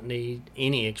does not need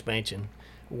any expansion.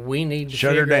 We need to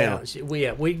Shut her figure down.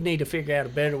 out. We need to figure out a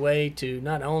better way to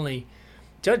not only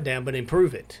shut it down but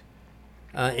improve it.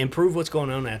 Improve what's going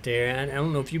on out there. I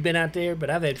don't know if you've been out there, but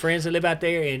I've had friends that live out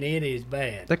there, and it is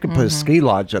bad. They could put a ski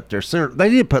lodge up there. Sooner. They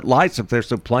did put lights up there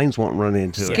so planes won't run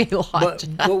into it. Ski lodge.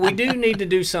 But we do need to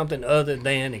do something other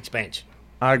than expansion.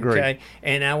 I agree. Okay,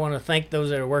 and I want to thank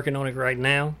those that are working on it right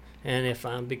now. And if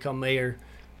I become mayor,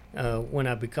 when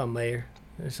I become mayor,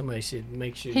 somebody said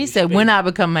make sure. He you said, speak. when I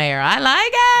become mayor. I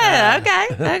like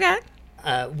it.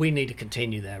 Okay. We need to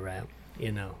continue that route.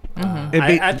 You know, It'd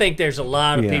be- I think there's a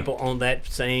lot of Yeah. people on that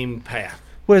same path.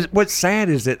 What's sad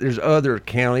is that there's other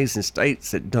counties and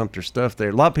states that dump their stuff there.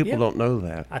 A lot of people Yeah. don't know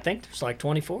that. I think there's like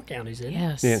 24 counties in it.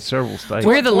 Yes. Yeah, in several states.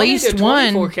 We're the 20 to least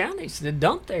 24 one. counties that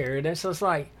dump there. That's just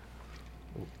like,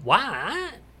 why?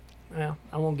 Well,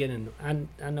 I won't get into.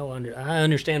 I know I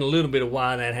understand a little bit of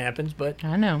why that happens, but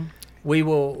I know. we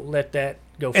will let that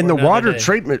go. For And the another water day.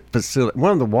 treatment facility,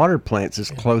 one of the water plants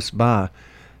is close by.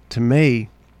 To me,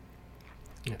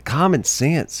 common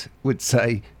sense would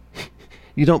say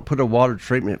you don't put a water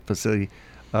treatment facility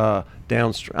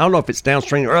downstream. I don't know if it's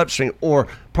downstream or upstream or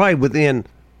probably within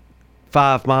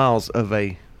 5 miles of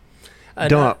a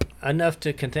dump. enough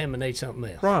to contaminate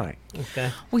something else. Right.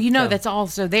 Okay. Well, you know, So- that's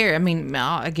also there. I mean,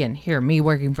 again, here, me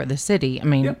working for the city. I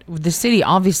mean, Yep. the city,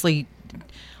 obviously,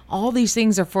 all these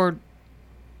things are for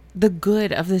the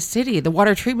good of the city. The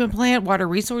water treatment plant, water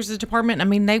resources department, I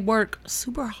mean, they work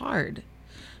super hard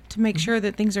to make sure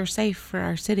that things are safe for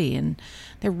our city. And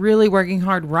they're really working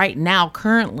hard right now,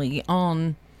 currently,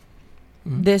 on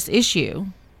this issue.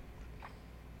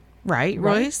 Right,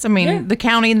 Royce? I mean, Yeah. the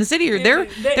county and the city are they're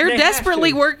they have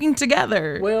desperately to. working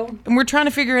together. Well- and we're trying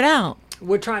to figure it out.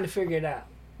 We're trying to figure it out.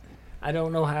 I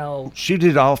don't know how. Shoot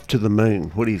it off to the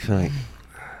moon. What do you think?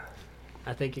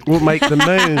 I think it. We'll make the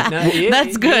moon.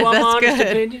 That's good, You want my that's honest good.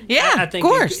 opinion? Yeah, I think of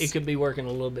course. it could be working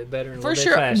a little bit better and a For little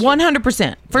sure, bit faster.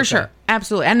 100%. For sure,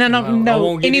 absolutely. And I I don't know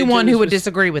won't get into anyone the who would spec-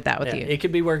 disagree with that with Yeah, you. it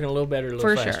could be working a little better, a little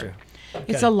For faster. sure.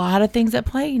 It's a lot of things at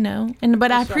play, you know. But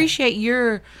I That's right. appreciate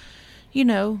your, you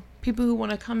know, people who want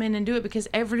to come in and do it because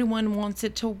everyone wants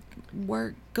it to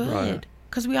work good. Right.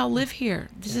 Because we all live here.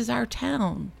 This is our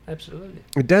town. Absolutely.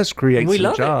 It does create We some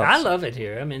love jobs. it. I love it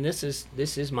here. I mean, this is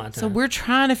my time. So we're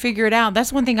trying to figure it out.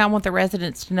 That's one thing I want the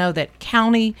residents to know, that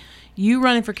county, you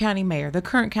running for county mayor, the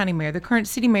current county mayor, the current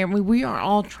city mayor, we are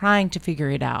all trying to figure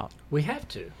it out. We have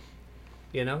to.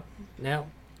 You know. Now,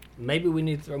 maybe we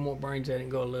need to throw more brains at it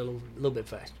and go a little bit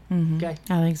faster. Okay.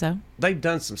 I think so. They've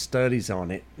done some studies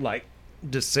on it, like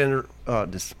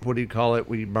what do you call it?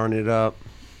 We burn it up.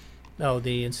 Oh,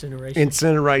 the incineration.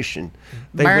 Incineration.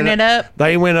 They Burn went it up.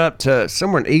 They went up to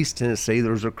somewhere in East Tennessee.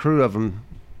 There was a crew of them.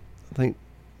 I think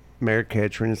Mayor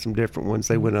Ketchering and some different ones.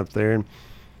 They went up there, and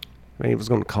I mean, it was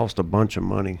going to cost a bunch of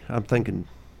money. I'm thinking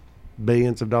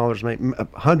billions of dollars, maybe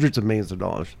hundreds of millions of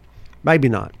dollars. Maybe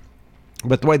not.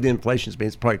 But the way the inflation's been,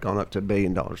 it's probably gone up to $1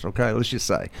 billion. Okay, let's just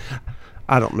say.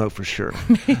 I don't know for sure.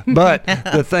 But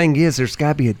the thing is, there's got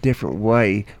to be a different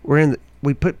way.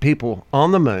 We put people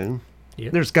on the moon.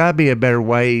 Yep. There's got to be a better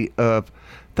way of.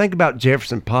 Think about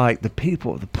Jefferson Pike, the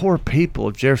poor people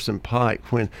of Jefferson Pike.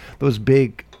 When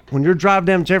you're driving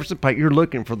down Jefferson Pike, you're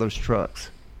looking for those trucks,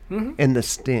 and the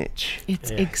stench.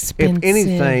 It's Yeah. expensive. If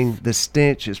anything, the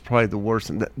stench is probably the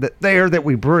worst. The air that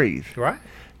we breathe. Right.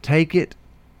 Take it.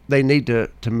 They need to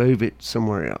move it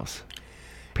somewhere else.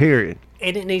 Period.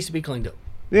 And it needs to be cleaned up.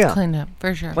 Yeah. Clean up,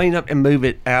 for sure. Clean up and move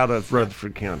it out of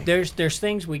Rutherford County. There's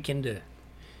things we can do,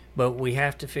 but we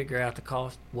have to figure out the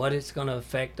cost, what it's going to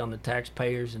affect on the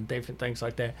taxpayers and different things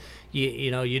like that.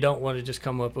 You know, you don't want to just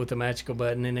come up with a magical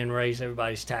button and then raise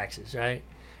everybody's taxes, right?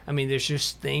 I mean, there's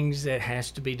just things that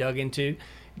has to be dug into.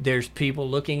 There's people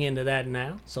looking into that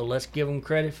now, so let's give them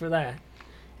credit for that.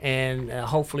 And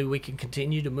hopefully we can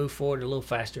continue to move forward a little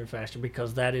faster and faster,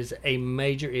 because that is a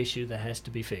major issue that has to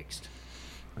be fixed.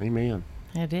 Amen.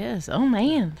 It is. Oh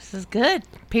man, this is good.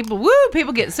 People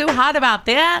get so hot about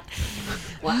that.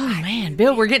 Oh man,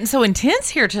 Bill, we're getting so intense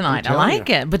here tonight. I like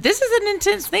it. But this is an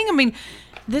intense thing. I mean,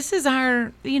 this is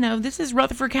this is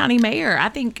Rutherford County Mayor. I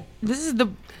think this is the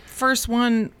first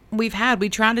one we've had. We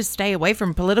try to stay away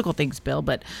from political things, Bill,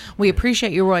 but we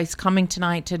appreciate your voice coming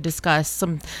tonight to discuss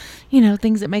some,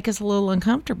 things that make us a little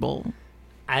uncomfortable.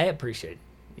 I appreciate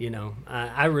it.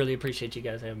 I really appreciate you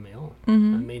guys having me on.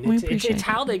 Mm-hmm. I mean, it's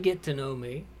how they get to know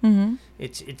me. Mm-hmm.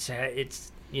 It's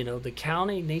the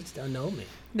county needs to know me.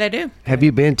 They do. Have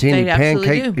you been to any They absolutely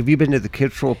pancake? do. Have you been to the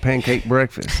Kittrell pancake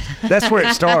breakfast? That's where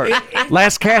it starts.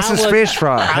 Las Casas Fish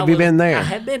Fry. Have you been there? I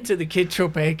have been to the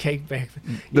Kittrell pancake breakfast.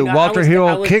 The Walter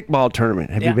Hill kickball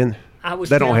tournament. Have you been?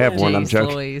 They don't have one. I'm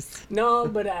joking. Louise. No,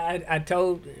 but I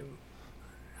told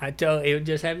it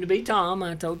just happened to be Tom.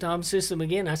 I told Tom's system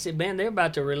again. I said, man, they're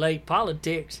about to relate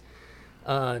politics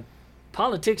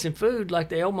and food like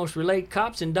they almost relate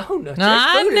cops and donuts.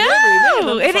 I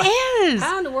know it is.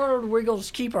 How in the world are we going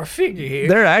to keep our figure here?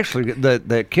 They're actually the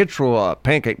Kittrell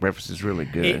pancake breakfast is really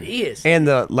good. It is, and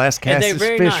the Las Casas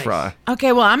very fish nice. fry.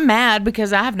 Okay, well, I'm mad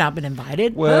because I have not been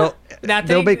invited. Well, Now,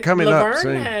 they'll be coming up Laverne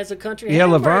soon. has a country Yeah,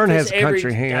 ham Laverne breakfast has a country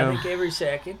every, ham. I think every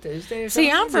second Tuesday. Or See,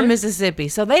 I'm something. from Mississippi,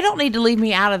 so they don't need to leave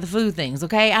me out of the food things,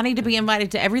 okay? I need to be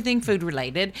invited to everything food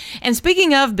related. And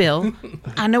speaking of Bill,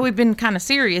 I know we've been kind of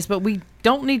serious, but we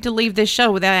don't need to leave this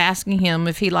show without asking him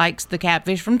if he likes the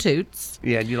catfish from Toots.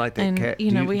 Yeah, do you like that And, cat? we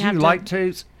do have you to- like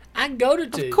Toots? I can go to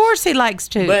Toots. Of course he likes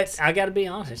Toots. But I got to be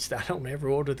honest, I don't ever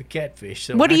order the catfish.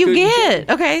 So what do I you couldn't get?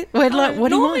 tell. Okay, wait, look, what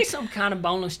do you Normally want? some kind of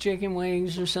boneless chicken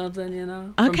wings or something,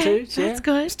 from Okay, Toots. that's Yeah.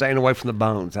 good. Staying away from the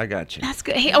bones. I got you. That's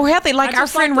good. Healthy. Like I our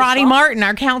just like friend the Roddy sauce. Martin,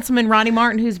 our councilman Roddy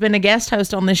Martin, who's been a guest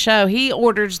host on the show. He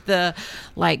orders the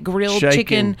grilled Shaken.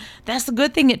 chicken. That's the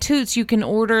good thing at Toots. You can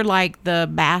order the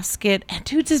basket. And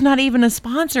Toots is not even a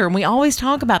sponsor, and we always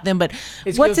talk about them. But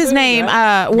It's what's good his food, name?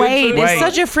 right? Good Wade food. is Wade.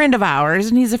 such a friend of ours,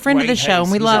 and he's a friend of the Wade show,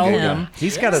 and we Hayes. love He's him.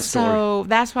 He's got a story. So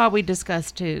that's why we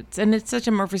discuss Toots, and it's such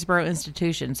a Murfreesboro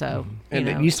institution. So And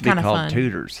you it know, used to be it's kinda called fun.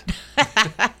 Tutors.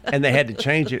 And they had to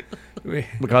change it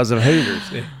because of Hooters.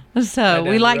 So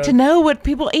we the like to road. know what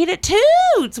people eat at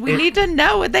Toots. We need to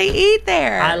know what they eat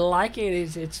there. I like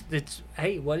it. It's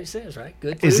hey, what it says, right?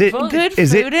 Good food, Is it fun. Good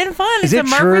Is food it- and fun. Is It's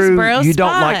it a true Murfreesboro you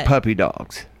don't like spot. puppy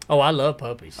dogs? Oh, I love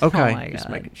puppies. Okay, my just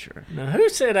God. making sure. Now, who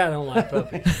said I don't like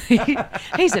puppies?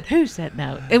 He said, "Who said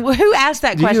no?" Who asked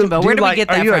that question? But where do we get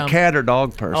that Are you from? a cat or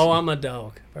dog person? Oh, I'm a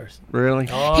dog person. Really?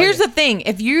 Oh, Here's yeah. the thing: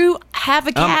 if you have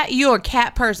a cat, you're a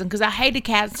cat person. Because I hated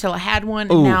cats until I had one,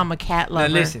 and Ooh. now I'm a cat Now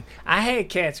lover. listen, I had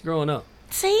cats growing up,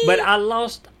 See, but I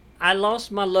lost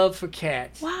my love for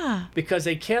cats. why? Because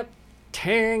they kept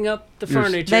tearing up the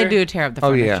furniture. They do tear up the Oh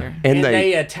furniture. yeah, and and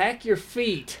they attack your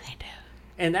feet, They do.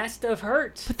 and that stuff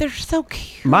hurts. But they're so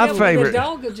cute. my Yeah, but favorite. The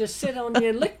dog will just sit on you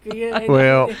and lick you. And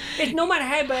Well- no matter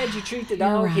how bad you treat the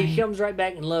dog, right. he comes right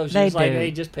back and loves you. They It's like, do.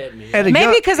 hey, just pet me. At a Maybe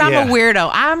young- because I'm yeah. a weirdo.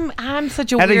 I'm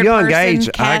such a At weird a young person. age,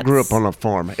 I grew up Cats- on a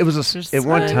farm. It was at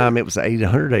one so- time it was an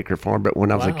 800-acre farm, but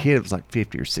when I was a Wow. kid, it was like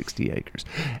 50 or 60 acres,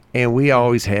 and we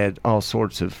always had all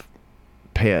sorts of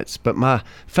pets. But my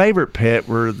favorite pet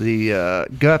were the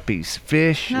guppies,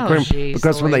 fish, Oh, jeez,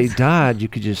 because when they Louise. died, you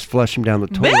could just flush them down the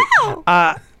toilet. Bill!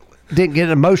 I didn't get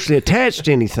emotionally attached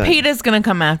to anything. Peter's gonna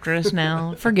come after us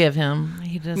now. Forgive him.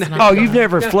 He does not. Oh, you've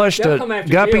never flushed They'll a come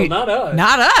after guppy? Bill, not us.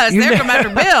 Not us. You've They're ne- come after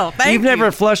Bill. Thank You've you.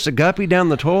 never flushed a guppy down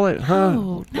the toilet, huh?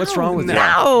 No, What's no, wrong with that?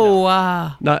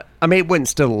 No. Not, I mean, it wasn't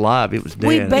still alive. It was dead.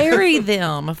 We bury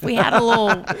them. If we had a little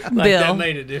Like Bill. that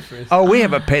made a difference. Oh, we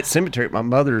have a pet cemetery at my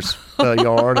mother's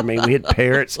yard. I mean, we had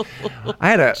parrots. I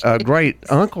had a great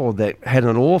uncle that had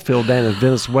an oil field down in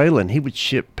Venezuela, and he would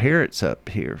ship parrots up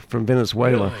here from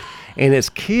Venezuela. Really? And as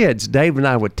kids, Dave and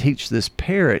I would teach this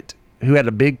parrot who had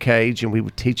a big cage, and we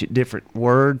would teach it different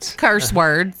words. Curse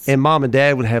words. And Mom and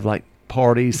Dad would have like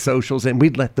parties, socials, and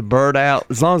we'd let the bird out.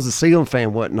 As long as the ceiling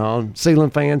fan wasn't on, ceiling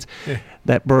fans,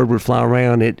 that bird would fly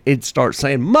around. It'd start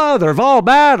saying, "Mother of all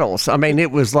battles." I mean,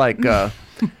 it was like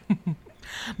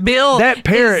Bill. that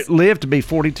parrot is- lived to be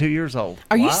 42 years old.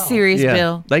 Are you serious, Yeah,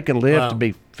 Bill? they can live Wow. to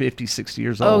be 50, 60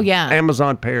 years Oh, old. yeah.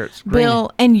 Amazon parrots. Green.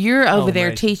 Bill, and you're over there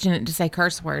amazing. teaching it to say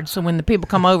curse words. So when the people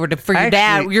come over for your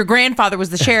dad, Actually- your grandfather was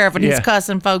the sheriff, and he's Yeah.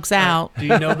 cussing folks out. Do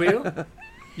you know Bill?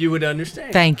 You would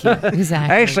understand. Thank you.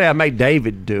 Exactly. Actually, I made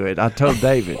David do it. I told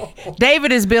David,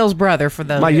 David is Bill's brother. For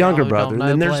those my of y'all younger who brother. don't And know,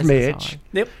 then there's bless his Mitch. heart.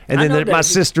 Yep. And I then know there's my David.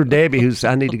 sister Debbie, who's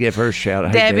I need to give her a shout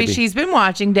out. Hey, Debbie, she's been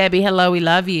watching. Debbie, hello, we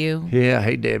love you. Yeah,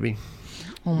 hey Debbie.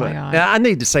 Oh my God. Now, I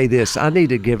need to say this. I need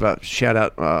to give a shout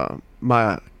out.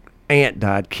 My aunt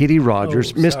died, Kitty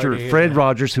Rogers. Oh, sorry to Mr. hear Fred that.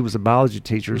 Rogers, who was a biology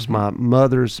teacher, is my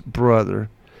mother's brother.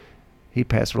 He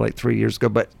passed away like 3 years ago.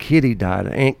 But Kitty died.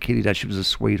 Aunt Kitty died. She was a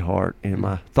sweetheart. And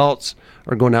my thoughts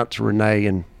are going out to Renee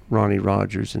and Ronnie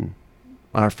Rogers and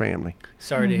our family.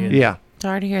 Sorry to hear that. Yeah.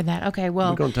 Sorry to hear that. Okay,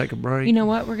 well, We're going to take a break. you know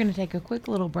what? We're going to take a quick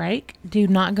little break. Do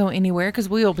not go anywhere because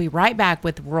we will be right back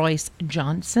with Royce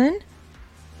Johnson.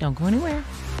 Don't go anywhere.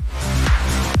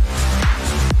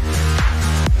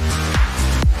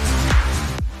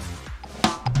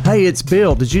 Hey, it's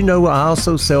Bill. Did you know I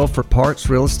also sell for Parks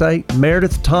Real Estate?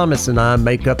 Meredith Thomas and I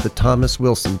make up the Thomas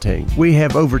Wilson team. We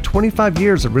have over 25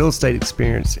 years of real estate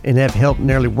experience and have helped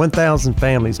nearly 1,000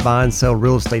 families buy and sell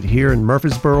real estate here in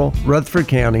Murfreesboro, Rutherford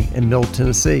County, and Middle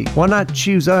Tennessee. Why not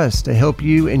choose us to help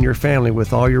you and your family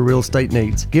with all your real estate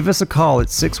needs? Give us a call at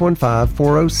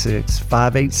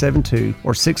 615-406-5872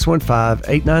 or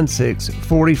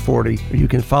 615-896-4040, or you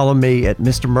can follow me at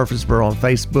Mr. Murfreesboro on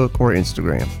Facebook or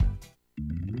Instagram.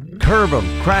 Curb them,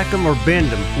 crack them, or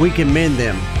bend them. We can mend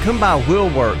them. Come by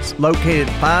Wheelworks, located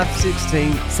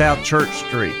 516 South Church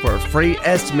Street. For a free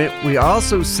estimate, we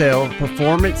also sell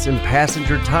performance and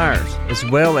passenger tires, as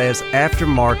well as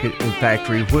aftermarket and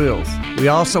factory wheels. We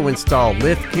also install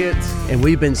lift kits, and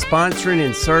we've been sponsoring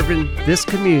and serving this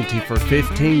community for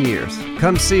 15 years.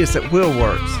 Come see us at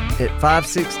Wheelworks at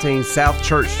 516 South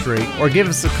Church Street, or give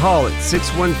us a call at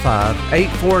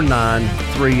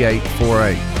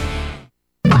 615-849-3848.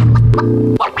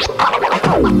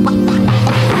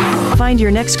 Find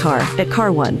your next car at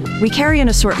Car One. We carry an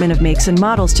assortment of makes and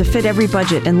models to fit every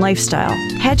budget and lifestyle.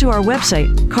 Head to our website,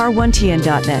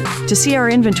 car1tn.net, to see our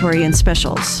inventory and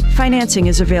specials. Financing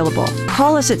is available.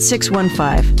 Call us at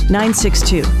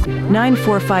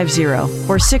 615-962-9450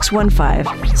 or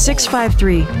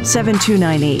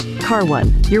 615-653-7298. Car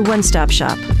One, your one-stop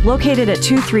shop. Located at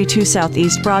 232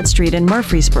 Southeast Broad Street in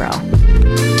Murfreesboro.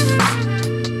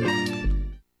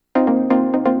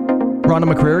 Rhonda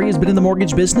McCrary has been in the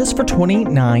mortgage business for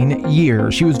 29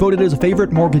 years. She was voted as a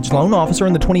favorite mortgage loan officer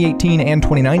in the 2018 and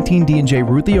 2019 D&J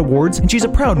Ruthie Awards, and she's a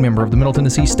proud member of the Middle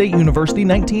Tennessee State University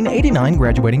 1989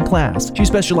 graduating class. She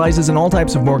specializes in all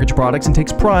types of mortgage products and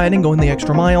takes pride in going the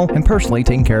extra mile and personally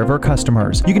taking care of her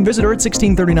customers. You can visit her at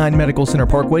 1639 Medical Center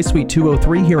Parkway, Suite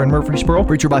 203 here in Murfreesboro.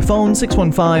 Reach her by phone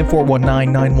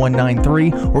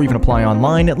 615-419-9193, or even apply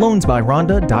online at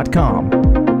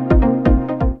loansbyrhonda.com.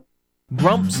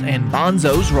 Grumps and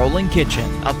Bonzo's Rolling Kitchen,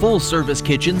 a full-service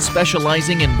kitchen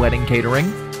specializing in wedding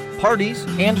catering, parties,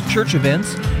 and church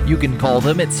events. You can call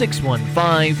them at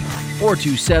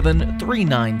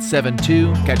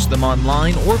 615-427-3972. Catch them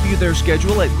online or view their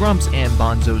schedule at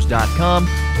grumpsandbonzos.com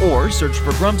or search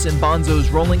for Grumps and Bonzo's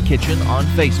Rolling Kitchen on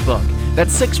Facebook.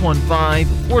 That's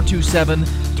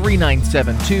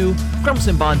 615-427-3972,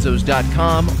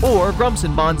 grumpsandbonzos.com, or Grumps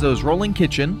and Bonzo's Rolling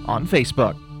Kitchen on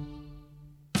Facebook.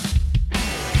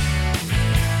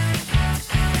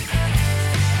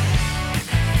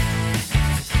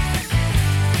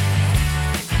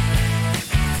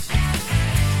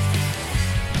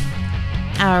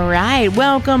 All right,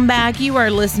 welcome back. You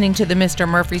are listening to the Mr.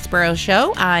 Murfreesboro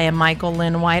Show. I am Michael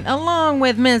Lynn White, along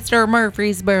with Mr.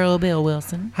 Murfreesboro, Bill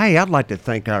Wilson. Hey, I'd like to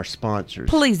thank our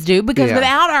sponsors. Please do, because Yeah.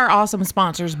 without our awesome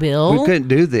sponsors, Bill, We couldn't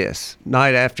do this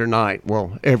night after night.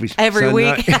 Well, every Every Sunday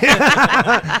week. night.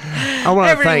 I want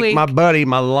to Every thank week. my buddy,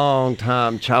 my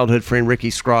longtime childhood friend, Ricky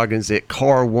Scroggins at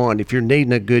Car One. If you're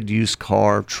needing a good used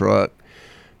car, truck,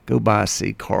 go by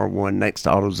see Car One next to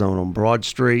AutoZone on Broad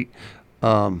Street.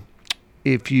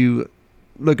 If you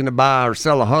looking to buy or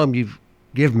sell a home, you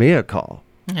give me a call.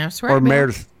 That's right, Or Bill.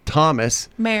 Meredith Thomas.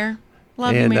 Mayor.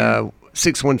 Love you, And Mayor.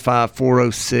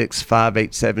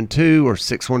 615-406-5872 or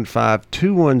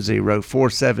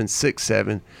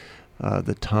 615-210-4767.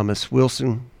 The Thomas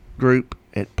Wilson Group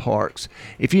at Parks.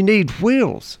 If you need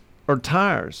wheels or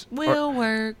tires, Wheel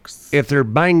works. if they're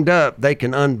banged up, they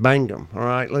can unbang them. All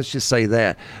right, let's just say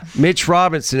that. Mitch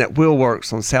Robinson at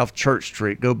Wheelworks on South Church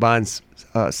Street. Go by and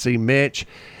see Mitch.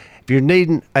 If you're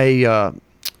needing a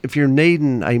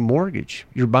mortgage,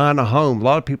 you're buying a home. A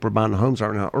lot of people are buying homes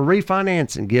right now, or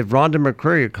refinancing. Give Rhonda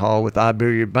McCrary a call with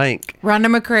Iberia Bank. Rhonda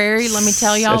McCrary, let me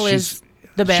tell y'all, is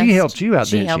the best. She helped you out,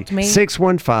 She didn't helped she? me.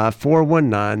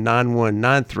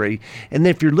 615-419-9193. And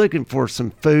if you're looking for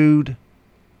some food,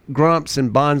 Grumps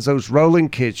and Bonzo's Rolling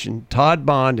Kitchen, Todd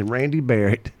Bond and Randy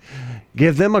Barrett,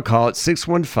 give them a call at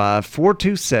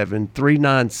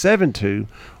 615-427-3972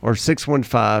 or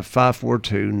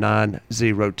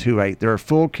 615-542-9028. They're a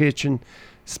full kitchen,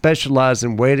 specialize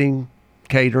in wedding,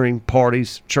 catering,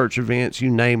 parties, church events, you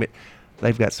name it.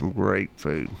 They've got some great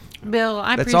food. Bill,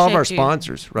 I That's appreciate all of our you.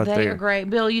 sponsors right They there. are great.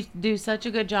 Bill, you do such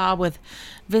a good job with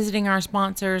visiting our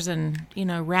sponsors and,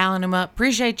 rallying them up.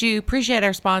 Appreciate you. Appreciate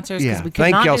our sponsors because Yeah, we could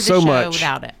thank not y'all do the so show much.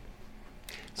 without it.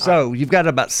 So you've got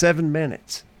about 7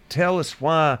 minutes. Tell us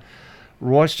why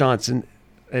Royce Johnson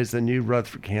is the new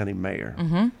Rutherford County mayor.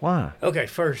 Mm-hmm. Why? Okay,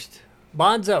 first,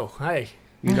 Bonzo. Hey,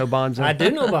 You know Bonzo? I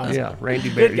do know Bonzo. Yeah, Randy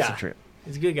Good Berry's guy. a trip.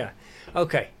 He's a good guy.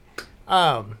 Okay.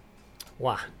 Why?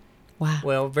 Wow.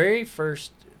 Well, very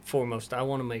first foremost, I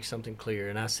want to make something clear,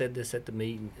 and I said this at the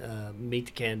meeting, meet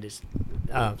the candidates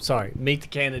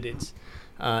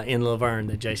in Laverne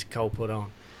that Jason Cole put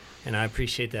on, and I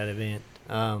appreciate that event.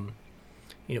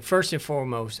 First and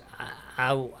foremost,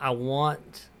 I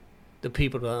want the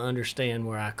people to understand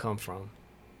where I come from.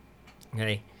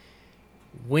 Okay,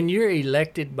 when you're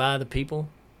elected by the people,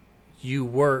 you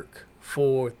work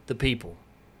for the people.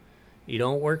 You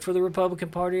don't work for the Republican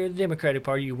Party or the Democratic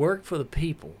Party. You work for the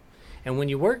people. And when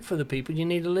you work for the people, you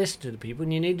need to listen to the people,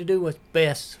 and you need to do what's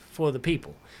best for the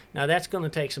people. Now, that's going to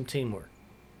take some teamwork.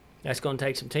 That's going to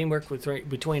take some teamwork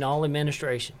between all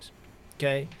administrations,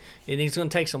 okay? And it's going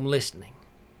to take some listening.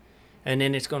 And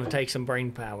then it's going to take some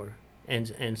brain power and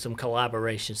some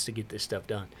collaborations to get this stuff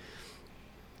done.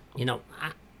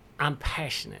 I'm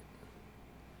passionate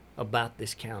about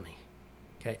this county.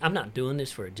 Okay, I'm not doing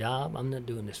this for a job. I'm not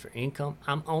doing this for income.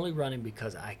 I'm only running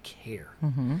because I care,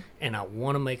 and I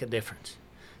want to make a difference.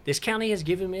 This county has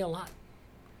given me a lot.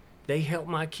 They helped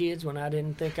my kids when I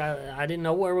didn't think I didn't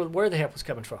know where the help was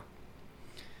coming from.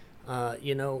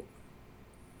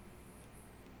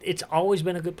 It's always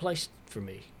been a good place for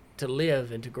me to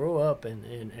live and to grow up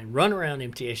and run around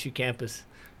MTSU campus.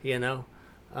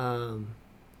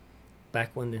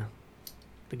 Back when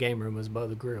the game room was above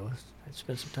the grill. I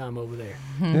spent some time over there.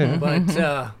 But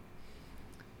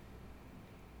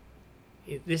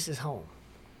this is home.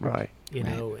 Right.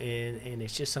 And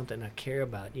it's just something I care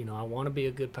about. I want to be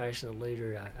a good, passionate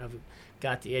leader. I've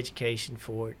got the education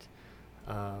for it.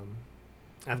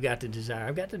 I've got the desire.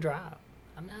 I've got the drive.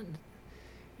 I'm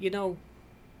not,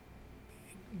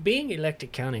 being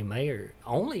elected county mayor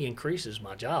only increases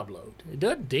my job load. It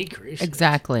doesn't decrease it.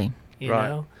 Exactly. You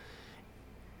know?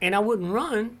 And I wouldn't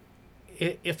run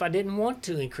if I didn't want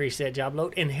to increase that job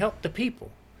load and help the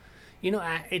people.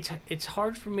 It's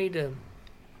hard for me to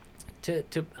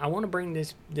I want to bring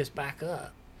this back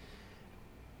up.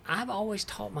 I've always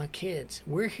taught my kids,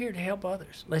 we're here to help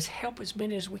others. Let's help as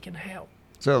many as we can help.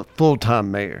 So full-time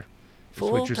mayor. That's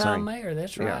what you're Full-time saying. mayor,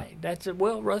 that's Yeah. right.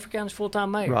 Rutherford County's full-time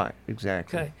mayor. Right,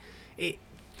 exactly. Okay.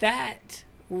 That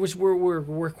was where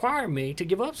requiring me to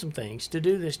give up some things to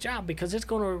do this job because it's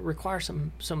going to require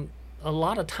a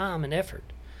lot of time and effort.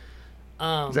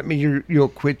 Does that mean you'll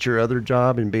quit your other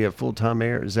job and be a full-time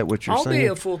mayor? Is that what you're saying? I'll be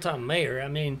a full-time mayor. I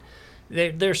mean,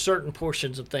 there's certain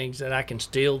portions of things that I can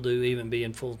still do even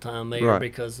being full-time mayor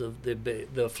because of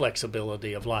the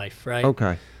flexibility of life, right?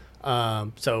 Okay.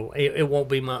 So it won't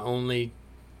be my only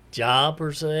job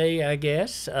per se, I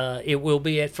guess. It will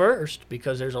be at first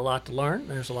because there's a lot to learn.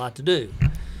 There's a lot to do.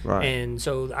 Right. And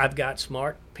so I've got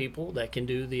smart people that can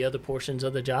do the other portions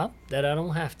of the job that I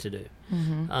don't have to do.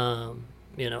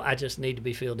 I just need to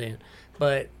be filled in.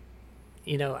 But,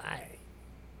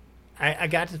 I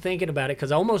got to thinking about it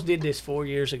because I almost did this 4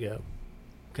 years ago.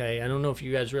 Okay, I don't know if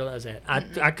you guys realize that.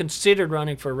 I considered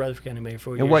running for Rutherford County mayor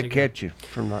 4 years ago. And what kept you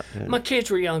from not doing it? My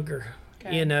kids were younger.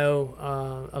 Okay.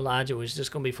 Elijah was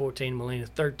just going to be 14, Melina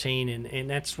 13, and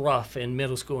that's rough in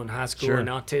middle school and high school and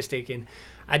autistic. And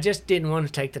I just didn't want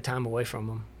to take the time away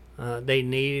from them. They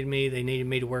needed me. They needed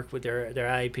me to work with their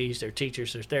IEPs, their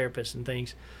teachers, their therapists, and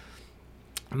things.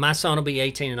 My son will be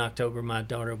 18 in October. My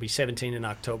daughter will be 17 in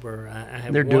October.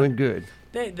 They're doing good.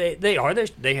 They are.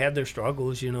 They have their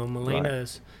struggles.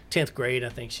 Melina's 10th grade. I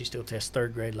think she still tests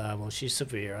 3rd grade level. She's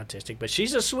severe autistic, but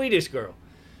she's the sweetest girl.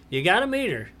 You got to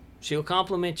meet her. She'll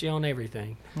compliment you on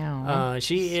everything.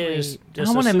 She is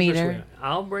just I want to meet sweet. her.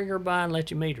 I'll bring her by and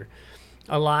let you meet her.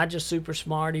 Elijah's super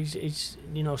smart. He's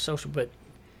social, but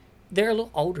they're a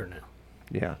little older now.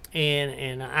 Yeah.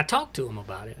 And I talked to him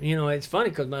about it. It's funny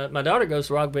because my daughter goes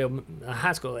to Rockville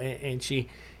High School, and she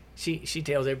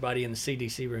tells everybody in the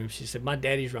CDC room, she said, my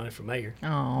daddy's running for mayor.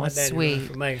 Oh, my daddy's sweet. running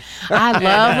for mayor. I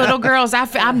love little girls.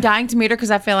 I'm dying to meet her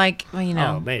because I feel like,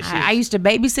 man, I used to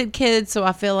babysit kids, so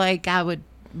I feel like I would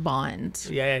bond.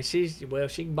 Yeah, she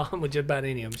can bond with just about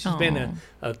any of them. She's been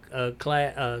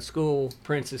a school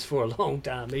princess for a long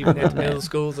time, even at the middle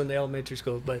schools and the elementary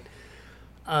schools. But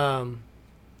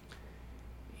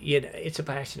it's a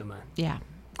passion of mine. Yeah,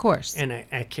 of course. And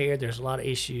I care. There's a lot of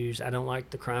issues. I don't like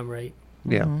the crime rate.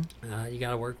 Yeah. You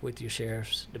got to work with your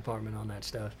sheriff's department on that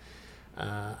stuff.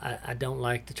 I don't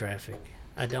like the traffic.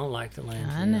 I don't like the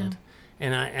landfill. I know.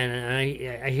 And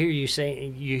I hear you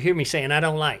saying, you hear me saying I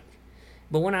don't like.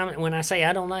 But when I say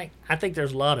I don't like, I think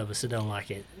there's a lot of us that don't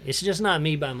like it. It's just not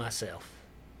me by myself.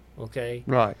 Okay?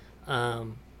 Right.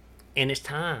 And it's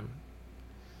time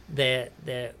that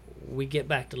we get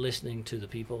back to listening to the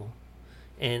people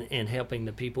and helping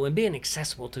the people and being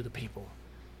accessible to the people.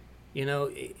 You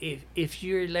know, if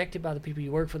you're elected by the people,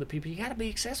 you work for the people, you got to be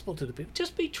accessible to the people.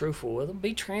 Just be truthful with them.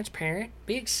 Be transparent.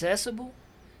 Be accessible.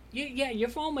 Your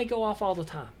phone may go off all the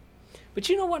time. But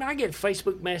you know what? I get a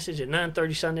Facebook message at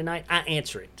 9:30 Sunday night. I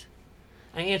answer it.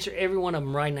 I answer every one of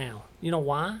them right now. You know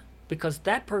why? Because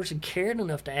that person cared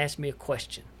enough to ask me a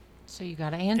question. So you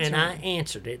got to answer And I it.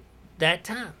 answered it that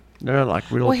time. They're like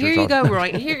realtors. Well, here you go,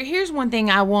 Roy. Here's one thing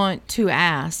I want to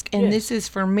ask, and Yes. this is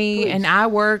for me, Please. and I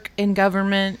work in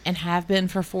government and have been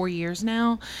for 4 years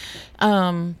now.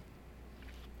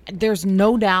 There's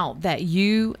no doubt that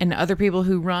you and other people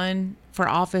who run for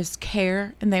office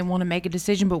care and they want to make a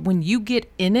decision, but when you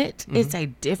get in it, it's a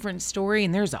different story,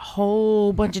 and there's a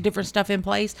whole bunch of different stuff in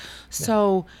place.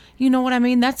 So, you know what I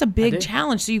mean? That's a big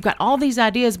challenge. So you've got all these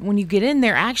ideas, but when you get in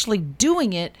there actually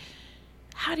doing it,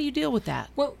 how do you deal with that?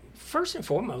 Well, first and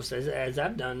foremost, as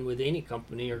I've done with any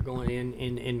company or going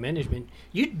in management,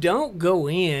 you don't go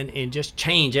in and just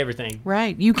change everything.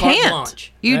 Right. You Carte can't.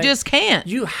 blanche, You right? just can't.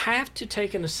 You have to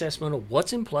take an assessment of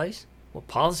what's in place, what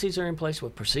policies are in place,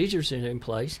 what procedures are in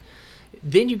place.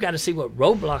 Then you've got to see what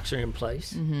roadblocks are in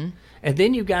place. Mm-hmm. And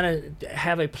then you've got to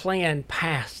have a plan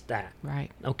past that.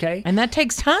 Right. Okay? And that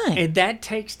takes time. And that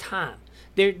takes time.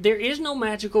 There is no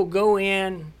magical go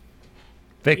in,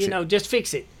 Fix it. just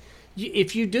fix it.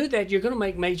 If you do that, you're going to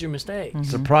make major mistakes.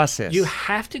 It's a process. You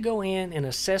have to go in and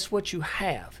assess what you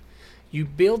have. You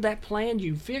build that plan.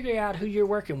 You figure out who you're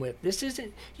working with. This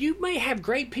isn't. You may have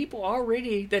great people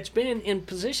already that's been in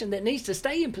position that needs to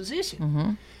stay in position.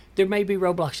 Mm-hmm. There may be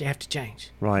roadblocks you have to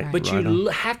change. Right. But right you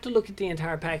on. have to look at the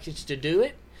entire package to do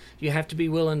it. You have to be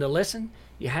willing to listen.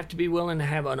 You have to be willing to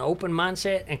have an open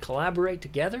mindset and collaborate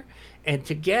together. And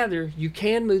together, you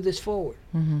can move this forward.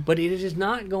 Mm-hmm. But it is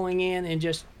not going in and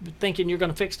just thinking you're going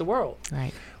to fix the world.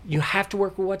 Right. You have to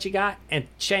work with what you got and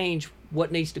change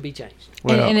what needs to be changed.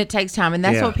 Well, and it takes time. And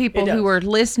that's yeah. what people It who does. are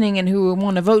listening and who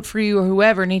want to vote for you or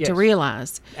whoever need to Yes.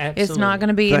 realize. It's Absolutely. not going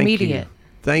to be Thank immediate. you.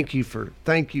 Thank you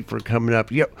for coming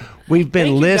up. Yep, we've been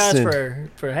Thank listening. you guys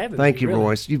for having me. Thank you, really.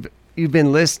 Royce. You've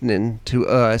been listening to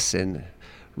us and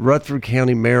Rutherford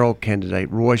County mayoral candidate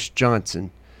Royce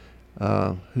Johnson,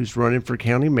 who's running for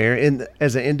county mayor and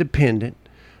as an independent.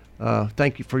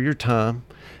 Thank you for your time,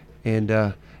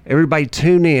 and everybody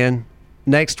tune in.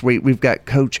 Next week we've got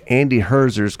Coach Andy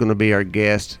Herzer is going to be our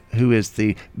guest, who is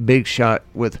the big shot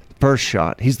with First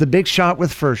Shot. He's the big shot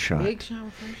with First Shot. Big shot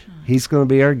with First Shot. He's going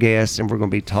to be our guest, and we're going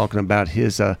to be talking about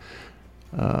his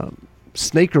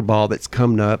sneaker ball that's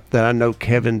coming up that I know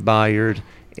Kevin Byard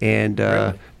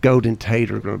and Golden Tate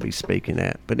are going to be speaking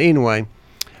at. But anyway,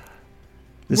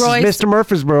 this Royce. is Mr.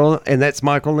 Murfreesboro, and that's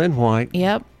Michael Lynn White.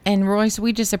 Yep. And Royce,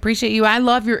 we just appreciate you. I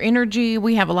love your energy.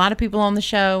 We have a lot of people on the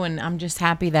show, and I'm just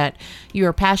happy that you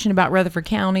are passionate about Rutherford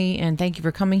County, and thank you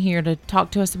for coming here to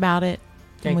talk to us about it.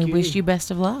 Thank and we you. wish you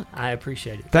best of luck. I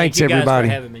appreciate it. Thanks, Thank you guys everybody.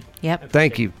 for having me. Yep.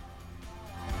 Thank you.